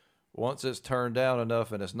 Once it's turned down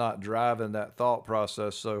enough and it's not driving that thought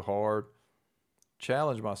process so hard,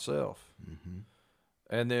 challenge myself.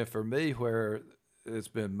 And then for me, where it's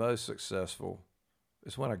been most successful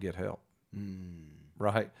is when I get help,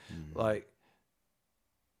 right?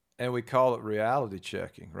 And we call it reality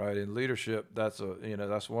checking, right? In leadership, that's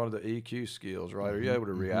one of the EQ skills, right? Are you able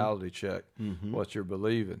to reality check what you're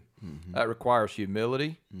believing? That requires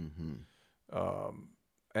humility,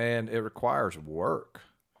 and it requires work,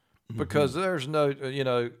 because there's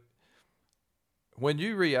no, when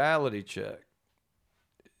you reality check,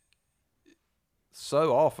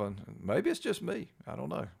 so often, maybe it's just me, I don't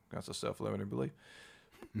know, that's a self-limiting belief.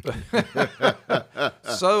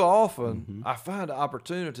 So often I find an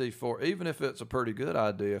opportunity for, even if it's a pretty good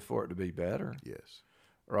idea, for it to be better. Yes.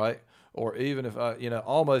 right? Or even if I,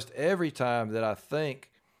 almost every time that I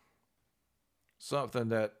think something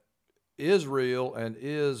that is real and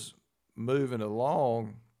is moving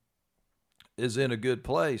along is in a good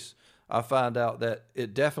place, I find out that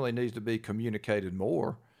it definitely needs to be communicated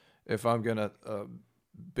more if I'm going to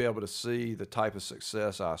be able to see the type of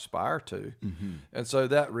success I aspire to. Mm-hmm. And so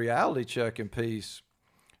that reality checking piece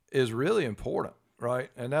is really important,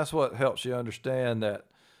 right? And that's what helps you understand that,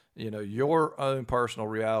 your own personal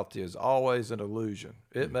reality is always an illusion.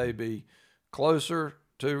 It may be closer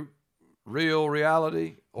to real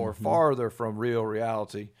reality or farther from real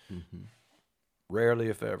reality. Rarely,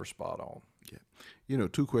 if ever, spot on. Yeah.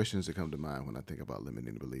 Two questions that come to mind when I think about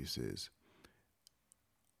limiting beliefs is,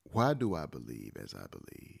 why do I believe as I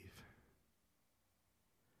believe?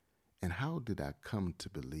 And how did I come to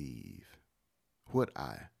believe what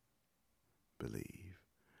I believe?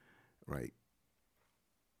 Right?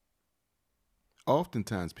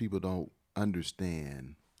 Oftentimes people don't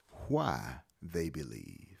understand why they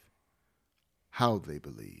believe, how they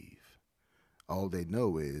believe. All they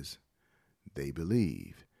know is they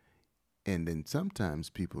believe. And then sometimes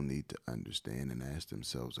people need to understand and ask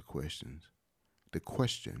themselves the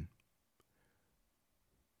question,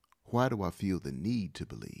 why do I feel the need to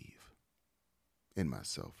believe in my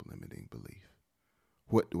self-limiting belief?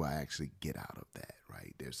 What do I actually get out of that,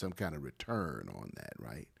 right? There's some kind of return on that,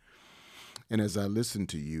 right? And as I listened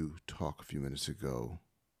to you talk a few minutes ago,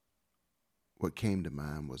 what came to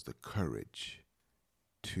mind was the courage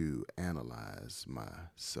to analyze my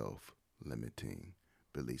self-limiting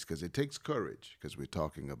beliefs, because it takes courage, because we're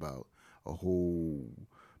talking about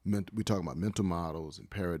we're talking about mental models and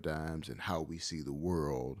paradigms and how we see the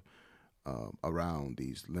world around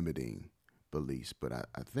these limiting beliefs. But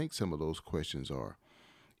I think some of those questions are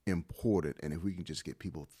important, and if we can just get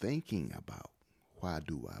people thinking about, why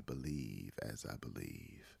do I believe as I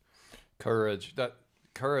believe? That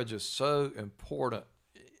courage is so important,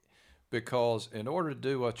 because in order to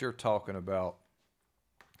do what you're talking about,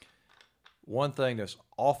 one thing that's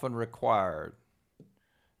often required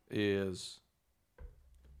is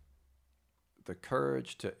the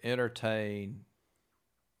courage to entertain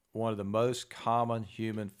one of the most common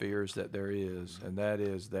human fears that there is, and that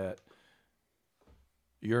is that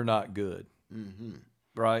you're not good. Mm-hmm.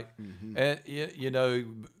 Right? Mm-hmm.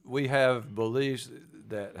 And, we have beliefs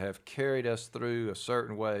that have carried us through a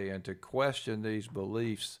certain way, and to question these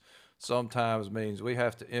beliefs sometimes means we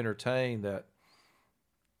have to entertain that,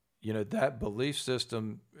 that belief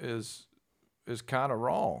system is kind of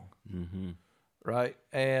wrong. Mm-hmm. Right?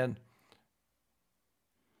 And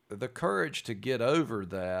the courage to get over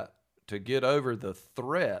that, to get over the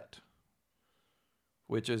threat,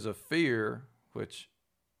 which is a fear, which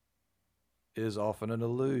is often an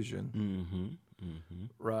illusion, Mm-hmm. Mm-hmm.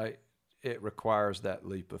 right? It requires that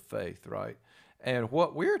leap of faith, right? And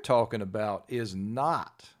what we're talking about is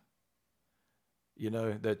not,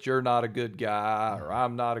 that you're not a good guy, or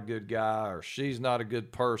I'm not a good guy, or she's not a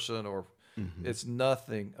good person, or it's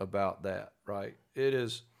nothing about that, right? It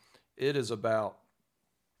is about,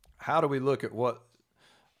 how do we look at what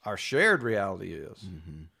our shared reality is,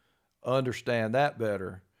 understand that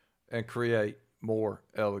better, and create more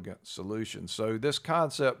elegant solutions. So this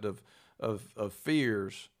concept of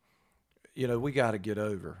fears, we got to get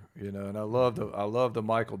over, and I love the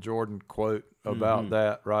Michael Jordan quote about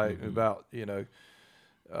that, right? About,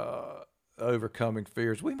 overcoming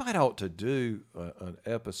fears. We might ought to do an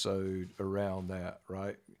episode around that,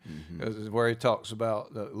 right? Where he talks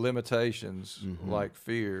about the limitations, like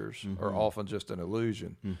fears, are often just an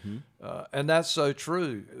illusion. And that's so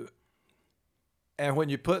true. And when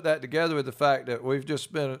you put that together with the fact that we've just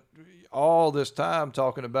spent all this time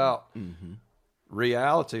talking about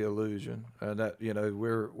reality illusion, and that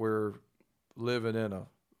we're living in a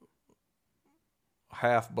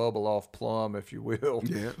half bubble off plum, if you will,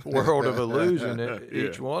 world of illusion.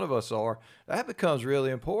 Each one of us are. That becomes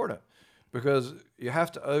really important, because you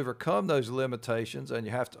have to overcome those limitations and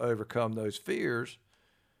you have to overcome those fears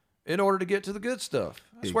in order to get to the good stuff.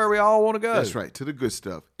 That's where we all want to go. That's right, to the good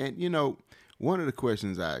stuff. And one of the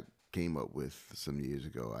questions I came up with some years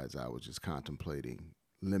ago, as I was just contemplating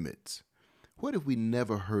limits, what if we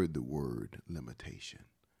never heard the word limitation?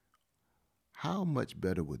 How much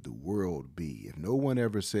better would the world be if no one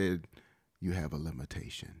ever said you have a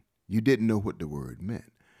limitation? You didn't know what the word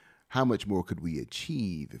meant. How much more could we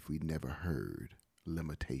achieve if we never heard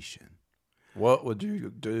limitation? What would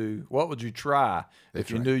you do? What would you try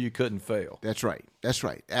if you knew you couldn't fail? That's right. That's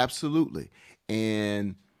right. Absolutely.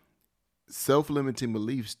 And self-limiting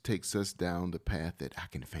beliefs takes us down the path that I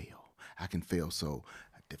can fail. I can fail. So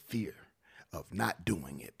the fear of not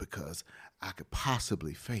doing it because I could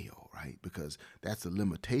possibly fail, right? Because that's a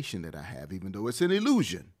limitation that I have, even though it's an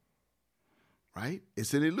illusion, right?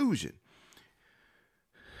 It's an illusion.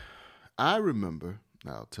 I remember,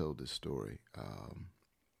 I'll tell this story,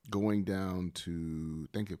 going down to,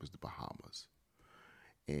 I think it was the Bahamas,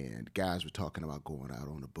 and guys were talking about going out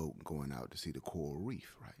on a boat and going out to see the coral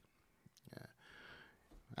reef, right? Yeah.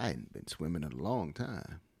 I hadn't been swimming in a long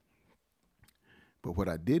time. But what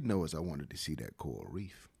I did know is I wanted to see that coral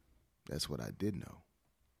reef. That's what I did know.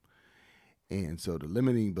 And so the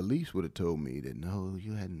limiting beliefs would have told me that, no,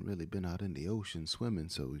 you hadn't really been out in the ocean swimming,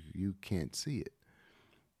 so you can't see it.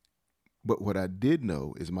 But what I did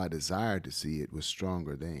know is my desire to see it was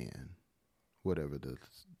stronger than whatever the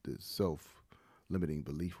self-limiting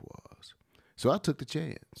belief was. So I took the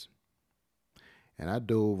chance. And I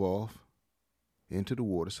dove off into the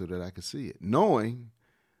water so that I could see it, knowing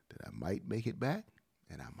that I might make it back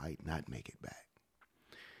and I might not make it back.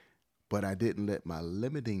 But I didn't let my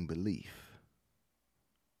limiting belief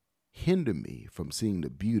hinder me from seeing the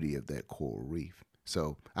beauty of that coral reef.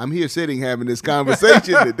 So I'm here sitting having this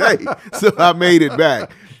conversation today. So I made it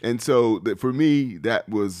back. And so for me, that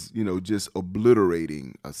was, just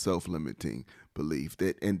obliterating a self-limiting belief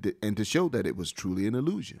that and to show that it was truly an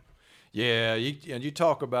illusion. Yeah, you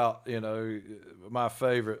talk about, my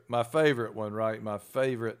favorite one, right? My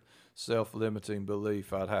favorite self-limiting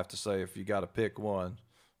belief, I'd have to say, if you got to pick one,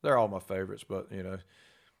 they're all my favorites, but,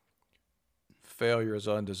 failure is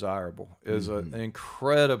undesirable is an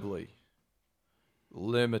incredibly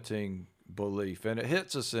limiting belief, and it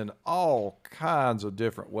hits us in all kinds of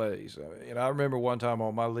different ways. I remember one time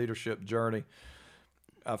on my leadership journey,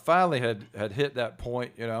 I finally had hit that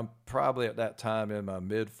point. I'm probably at that time in my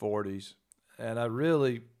mid-40s, and I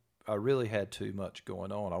really had too much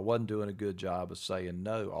going on. I wasn't doing a good job of saying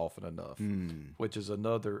no often enough, which is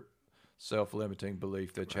another self-limiting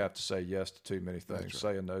belief that you have to say yes to too many things. Right.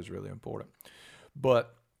 Saying no is really important.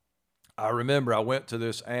 But I remember I went to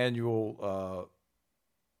this annual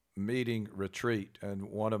meeting retreat,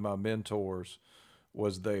 and one of my mentors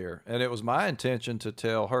was there. And it was my intention to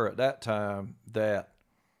tell her at that time that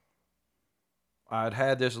I'd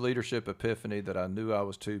had this leadership epiphany, that I knew I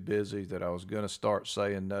was too busy, that I was going to start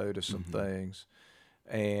saying no to some things,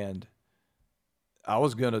 and I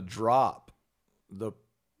was going to drop the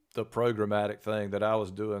programmatic thing that I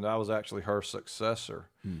was doing. I was actually her successor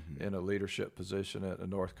in a leadership position at the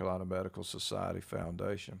North Carolina Medical Society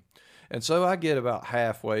Foundation. And so I get about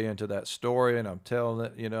halfway into that story, and I'm telling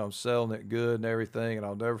it, I'm selling it good and everything, and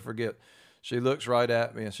I'll never forget, she looks right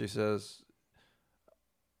at me and she says,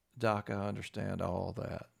 "Doc, I understand all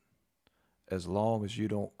that, as long as you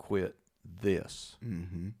don't quit this."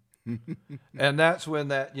 And that's when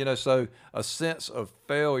that, so a sense of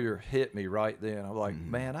failure hit me right then. I'm like,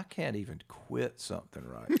 man, I can't even quit something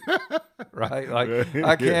right. Right? Like,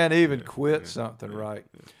 I can't even quit something right.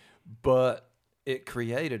 But it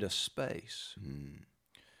created a space.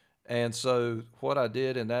 And so what I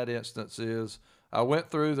did in that instance is I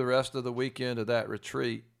went through the rest of the weekend of that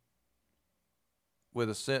retreat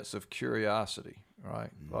with a sense of curiosity,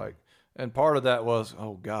 right? And part of that was,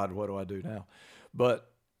 oh God, what do I do now? But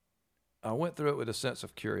I went through it with a sense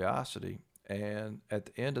of curiosity, and at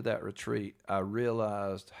the end of that retreat, I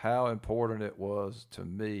realized how important it was to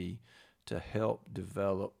me to help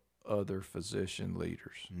develop other physician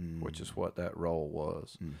leaders, which is what that role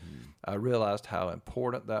was. I realized how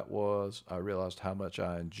important that was. I realized how much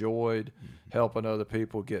I enjoyed helping other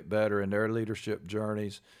people get better in their leadership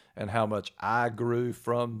journeys, and how much I grew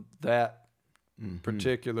from that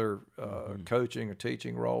particular coaching or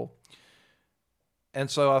teaching role. And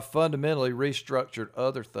so I fundamentally restructured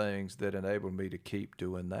other things that enabled me to keep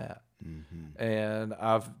doing that. And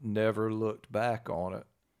I've never looked back on it.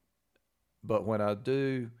 But when I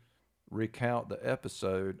do recount the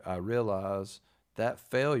episode, I realize that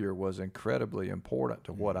failure was incredibly important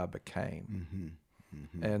to what I became.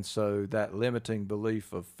 And so that limiting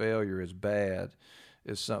belief of failure is bad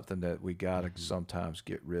is something that we got to sometimes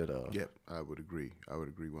get rid of. Yep, I would agree. I would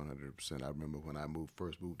agree 100%. I remember when I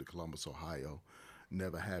first moved to Columbus, Ohio,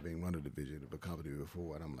 never having run a division of a company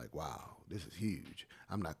before, and I'm like, wow, this is huge.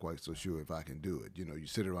 I'm not quite so sure if I can do it. You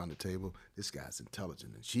sit around the table, this guy's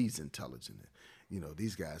intelligent and she's intelligent. And,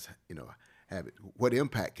 these guys, have it. What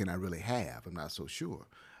impact can I really have? I'm not so sure.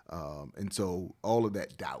 And so all of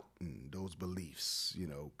that doubt and those beliefs,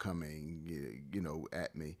 coming,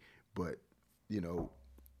 at me, but,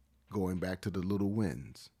 going back to the little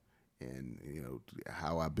wins and,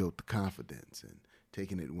 how I built the confidence and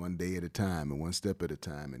taking it one day at a time and one step at a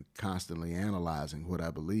time and constantly analyzing what I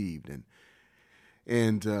believed.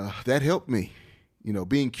 And that helped me,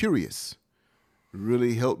 being curious,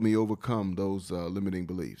 really helped me overcome those limiting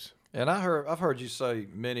beliefs. And I've heard you say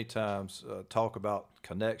many times, talk about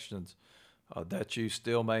connections that you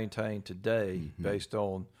still maintain today based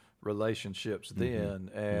on relationships then.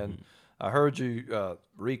 And I heard you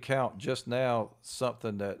recount just now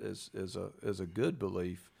something that is a good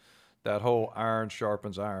belief. That whole iron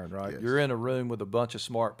sharpens iron, right? Yes. You're in a room with a bunch of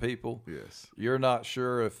smart people. Yes. You're not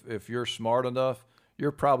sure if you're smart enough.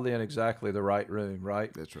 You're probably in exactly the right room,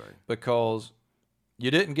 right? That's right. Because you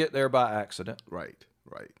didn't get there by accident, Right.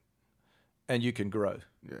 Right. and you can grow.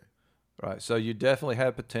 Yeah. Right. So you definitely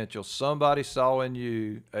have potential. Somebody saw in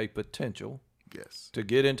you a potential Yes. to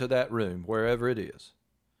get into that room, wherever it is.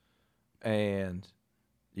 And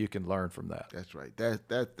you can learn from that. That's right.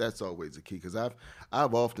 That's always the key, because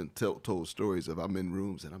I've often told stories of I'm in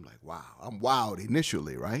rooms and I'm like, wow, I'm wowed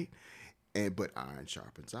initially, right? But iron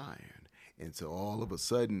sharpens iron, and so all of a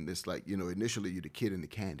sudden it's like, initially you're the kid in the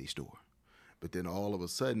candy store, but then all of a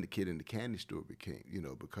sudden the kid in the candy store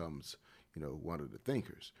becomes one of the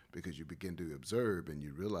thinkers, because you begin to observe and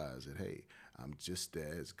you realize that, hey, I'm just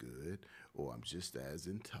as good, or I'm just as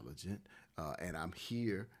intelligent, and I'm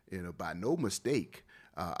here, by no mistake.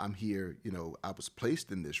 I'm here, I was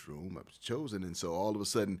placed in this room, I was chosen. And so all of a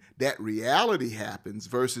sudden that reality happens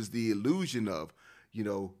versus the illusion of,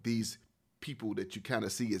 these people that you kind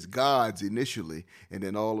of see as gods initially. And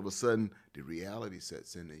then all of a sudden the reality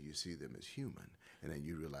sets in and you see them as human. And then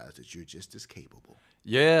you realize that you're just as capable.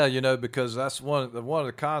 Yeah, because that's one of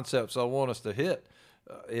the concepts I want us to hit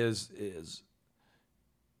is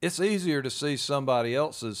it's easier to see somebody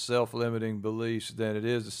else's self-limiting beliefs than it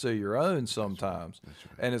is to see your own sometimes. That's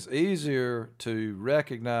right. And it's easier to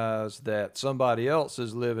recognize that somebody else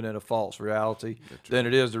is living in a false reality than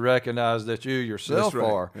it is to recognize that you yourself That's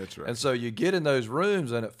right. are. That's right. And so you get in those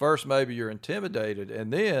rooms, and at first maybe you're intimidated,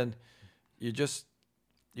 and then you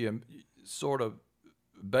sort of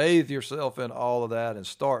bathe yourself in all of that and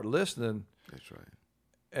start listening. That's right.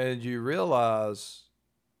 And you realize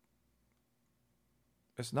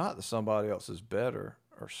it's not that somebody else is better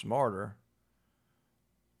or smarter.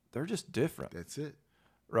 They're just different. That's it.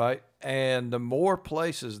 Right? And the more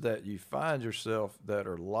places that you find yourself that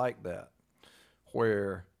are like that,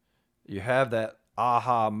 where you have that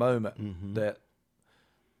aha moment that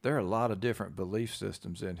there are a lot of different belief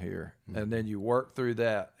systems in here, and then you work through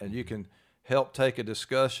that, and you can help take a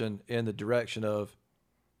discussion in the direction of,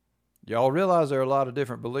 y'all realize there are a lot of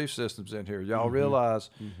different belief systems in here. Y'all realize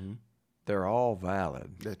they're all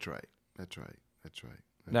valid. That's right. That's right. That's right.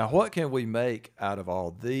 Now, what can we make out of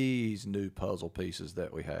all these new puzzle pieces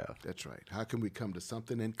that we have? That's right. How can we come to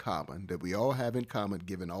something in common that we all have in common,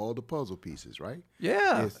 given all the puzzle pieces, right?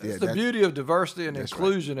 Yeah, it's the beauty of diversity and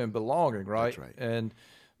inclusion and belonging, right? That's right. And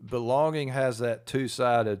belonging has that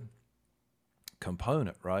two-sided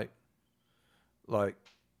component, right? Like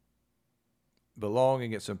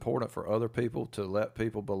belonging, it's important for other people to let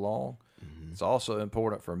people belong. It's also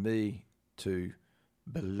important for me to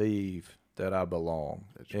believe that I belong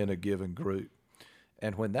in a given group.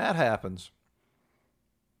 And when that happens,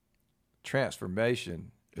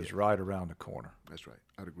 transformation is right around the corner. That's right.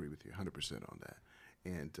 I'd agree with you 100% on that.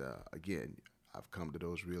 And again, I've come to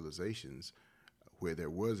those realizations where there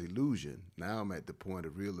was illusion. Now I'm at the point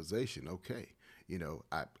of realization. Okay,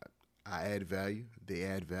 I add value, they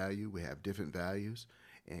add value, we have different values,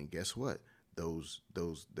 and guess what?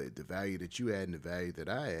 The value that you add and the value that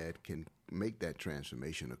I add can make that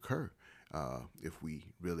transformation occur if we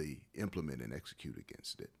really implement and execute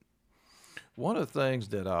against it. One of the things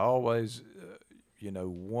that I always,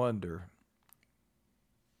 wonder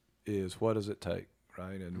is, what does it take,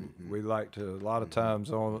 right? And we like to, a lot of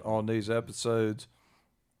times on these episodes,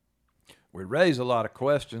 we raise a lot of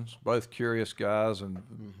questions, both curious guys and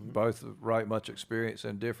both right much experience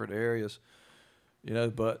in different areas,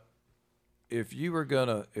 but if you were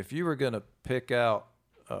gonna pick out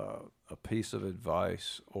a piece of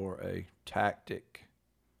advice or a tactic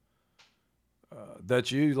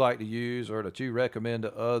that you like to use or that you recommend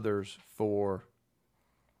to others for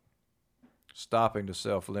stopping the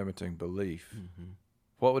self-limiting belief,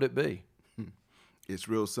 what would it be? It's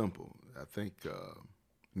real simple. I think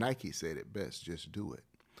Nike said it best, just do it.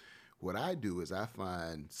 What I do is I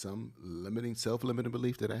find some self-limiting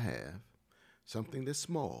belief that I have, something that's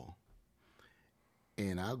small,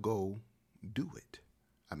 and I'll go do it.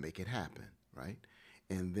 I make it happen, right?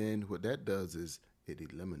 And then what that does is it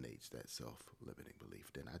eliminates that self-limiting belief.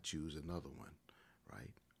 Then I choose another one,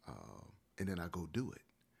 right? And then I go do it.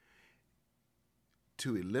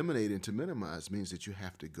 To eliminate and to minimize means that you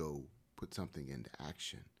have to go put something into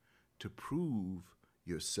action to prove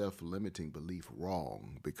your self-limiting belief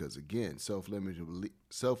wrong, because again,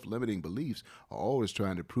 self-limiting beliefs are always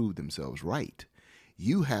trying to prove themselves right.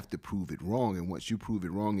 You have to prove it wrong, and once you prove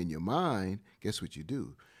it wrong in your mind, guess what you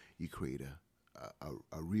do? You create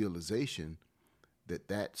a realization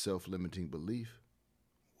that self-limiting belief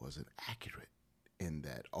wasn't accurate, and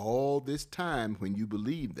that all this time when you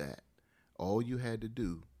believed that, all you had to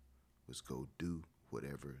do was go do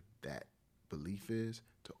whatever that belief is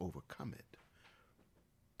to overcome it.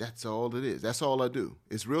 That's all it is. That's all I do.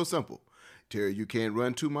 It's real simple. Terry, you can't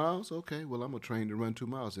run 2 miles? Okay, well, I'm going to train to run 2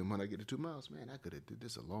 miles. And when I get to 2 miles, man, I could have did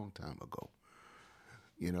this a long time ago.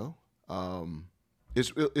 You know?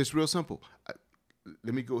 It's real simple.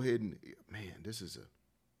 Let me go ahead and, man, this is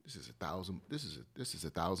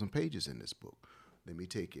 1,000 pages in this book. Let me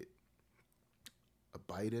take it a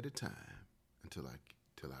bite at a time until I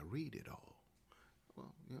read it all.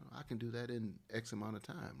 Well, you know, I can do that in X amount of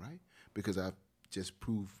time, right? Because I've just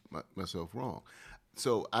proved myself wrong.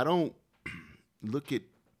 So I don't look at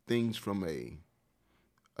things from a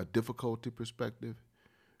difficulty perspective.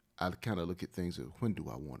 I kind of look at things as, when do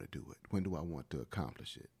I want to do it? When do I want to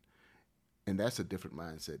accomplish it? And that's a different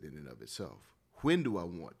mindset in and of itself. When do I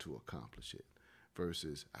want to accomplish it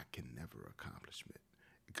versus I can never accomplish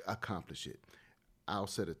it. I'll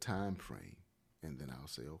set a time frame, and then I'll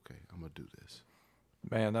say, okay, I'm going to do this.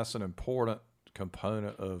 Man, that's an important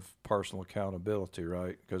component of personal accountability,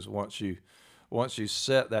 right? Because once you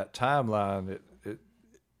set that timeline,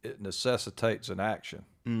 it necessitates an action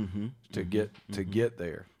to get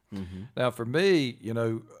there. Mm-hmm. Now, for me, you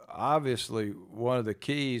know, obviously one of the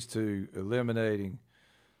keys to eliminating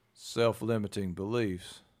self-limiting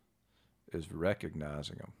beliefs is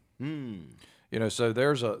recognizing them. You know, so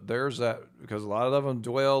there's that, because a lot of them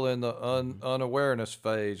dwell in the unawareness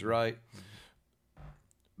phase, right?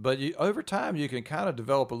 But over time, you can kind of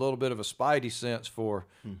develop a little bit of a spidey sense for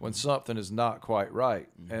when something is not quite right.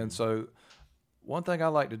 And so one thing I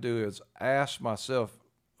like to do is ask myself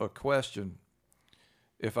a question.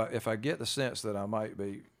 If I get the sense that I might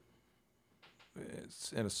be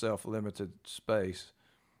in a self-limited space,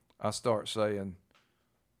 I start saying,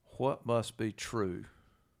 what must be true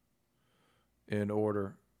in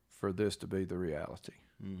order for this to be the reality?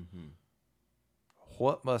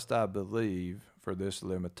 What must I believe for this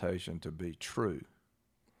limitation to be true?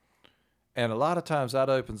 And a lot of times that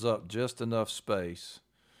opens up just enough space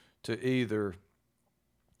to either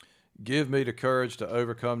give me the courage to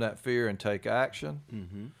overcome that fear and take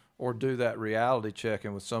action, or do that reality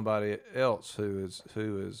checking with somebody else who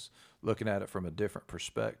is looking at it from a different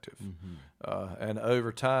perspective. And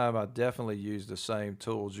over time, I definitely use the same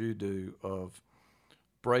tools you do of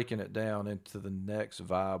breaking it down into the next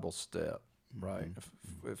viable step, right?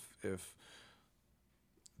 If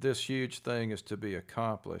this huge thing is to be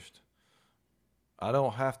accomplished, I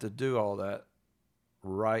don't have to do all that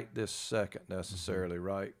right this second necessarily,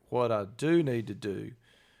 right? What I do need to do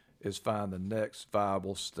is find the next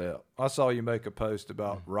viable step. I saw you make a post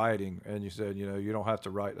about writing, and you said, you know, you don't have to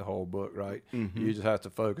write the whole book, right? You just have to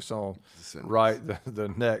focus on write the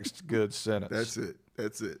next good sentence.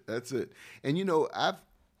 That's it. And you know,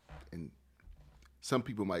 and some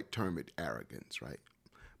people might term it arrogance, right?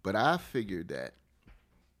 But I figured that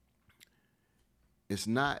it's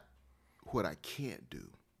not what I can't do,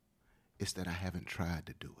 it's that I haven't tried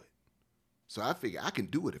to do it. So I figure I can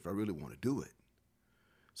do it if I really want to do it.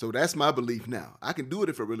 So that's my belief now. I can do it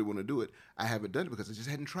if I really want to do it. I haven't done it because I just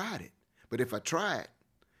hadn't tried it. But if I try it,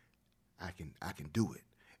 I can do it.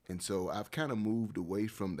 And so I've kind of moved away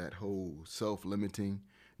from that whole self-limiting.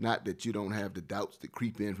 Not that you don't have the doubts that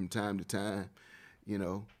creep in from time to time, you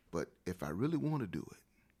know, but if I really want to do it,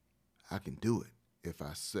 I can do it if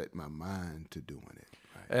I set my mind to doing it.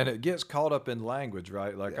 Right? And it gets caught up in language,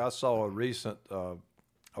 right? Like I saw a recent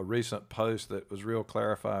post that was real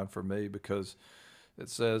clarifying for me, because it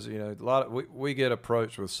says, you know, we get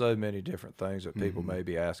approached with so many different things that people may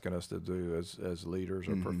be asking us to do as leaders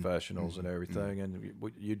or professionals and everything, and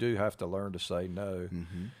you do have to learn to say no.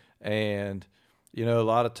 And you know, a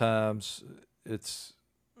lot of times it's,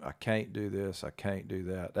 I can't do this, I can't do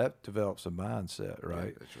that. That develops a mindset, right?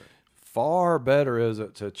 Yeah, that's right. Far better is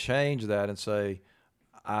it to change that and say,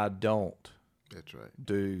 I don't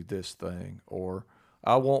do this thing, or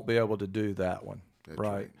I won't be able to do that one. That's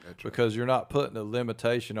right. Because you're not putting a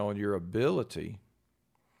limitation on your ability.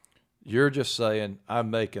 You're just saying,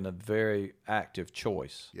 I'm making a very active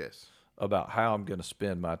choice about how I'm going to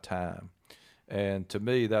spend my time. And to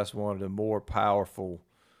me, that's one of the more powerful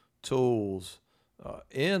tools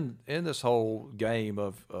in this whole game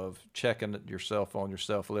of checking yourself on your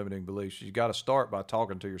self-limiting beliefs, you got to start by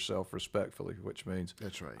talking to yourself respectfully, which means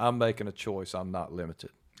That's right. I'm making a choice. I'm not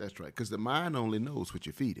limited. That's right. Because the mind only knows what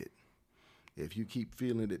you feed it. If you keep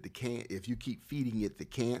feeling it, if you keep feeding it the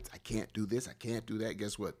can't, I can't do this, I can't do that,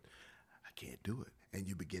 guess what? I can't do it. And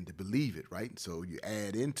you begin to believe it, right? So you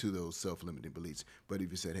add into those self-limiting beliefs. But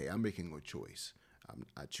if you said, hey, I'm making a choice,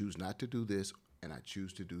 I choose not to do this, and I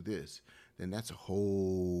choose to do this, then that's a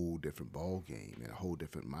whole different ball game and a whole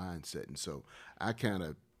different mindset. And so I kind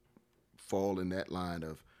of fall in that line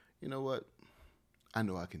of, you know what? I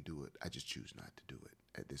know I can do it. I just choose not to do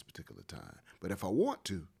it at this particular time. But if I want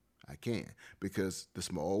to, I can, because the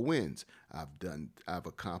small wins I've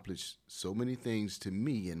accomplished so many things to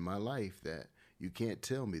me in my life that you can't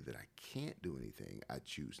tell me that I can't do anything. I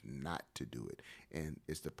choose not to do it. And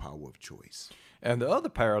it's the power of choice. And the other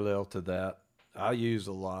parallel to that I use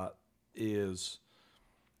a lot is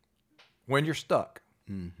when you're stuck,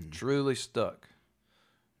 truly stuck.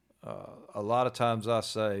 A lot of times I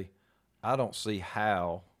say, I don't see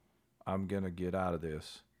how I'm going to get out of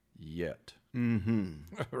this yet.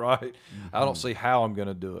 Right? I don't see how I'm going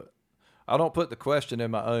to do it. I don't put the question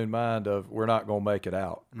in my own mind of we're not going to make it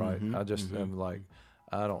out, right? I just am like,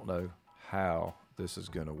 I don't know how this is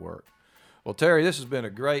going to work. Well, Terry, this has been a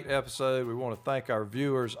great episode. We want to thank our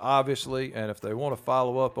viewers, obviously, and if they want to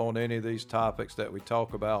follow up on any of these topics that we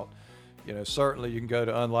talk about, certainly you can go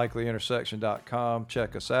to unlikelyintersection.com,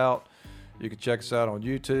 check us out. You can check us out on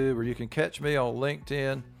YouTube, or you can catch me on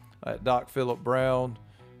LinkedIn at Doc Philip Brown,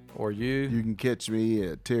 or you. You can catch me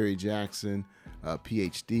at Terry Jackson,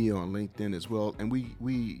 PhD on LinkedIn as well. And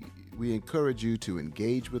we encourage you to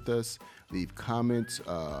engage with us, leave comments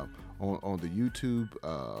on the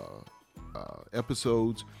YouTube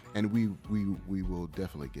episodes, and we will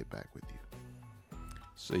definitely get back with you.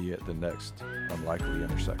 See you at the next Unlikely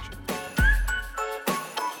Intersection.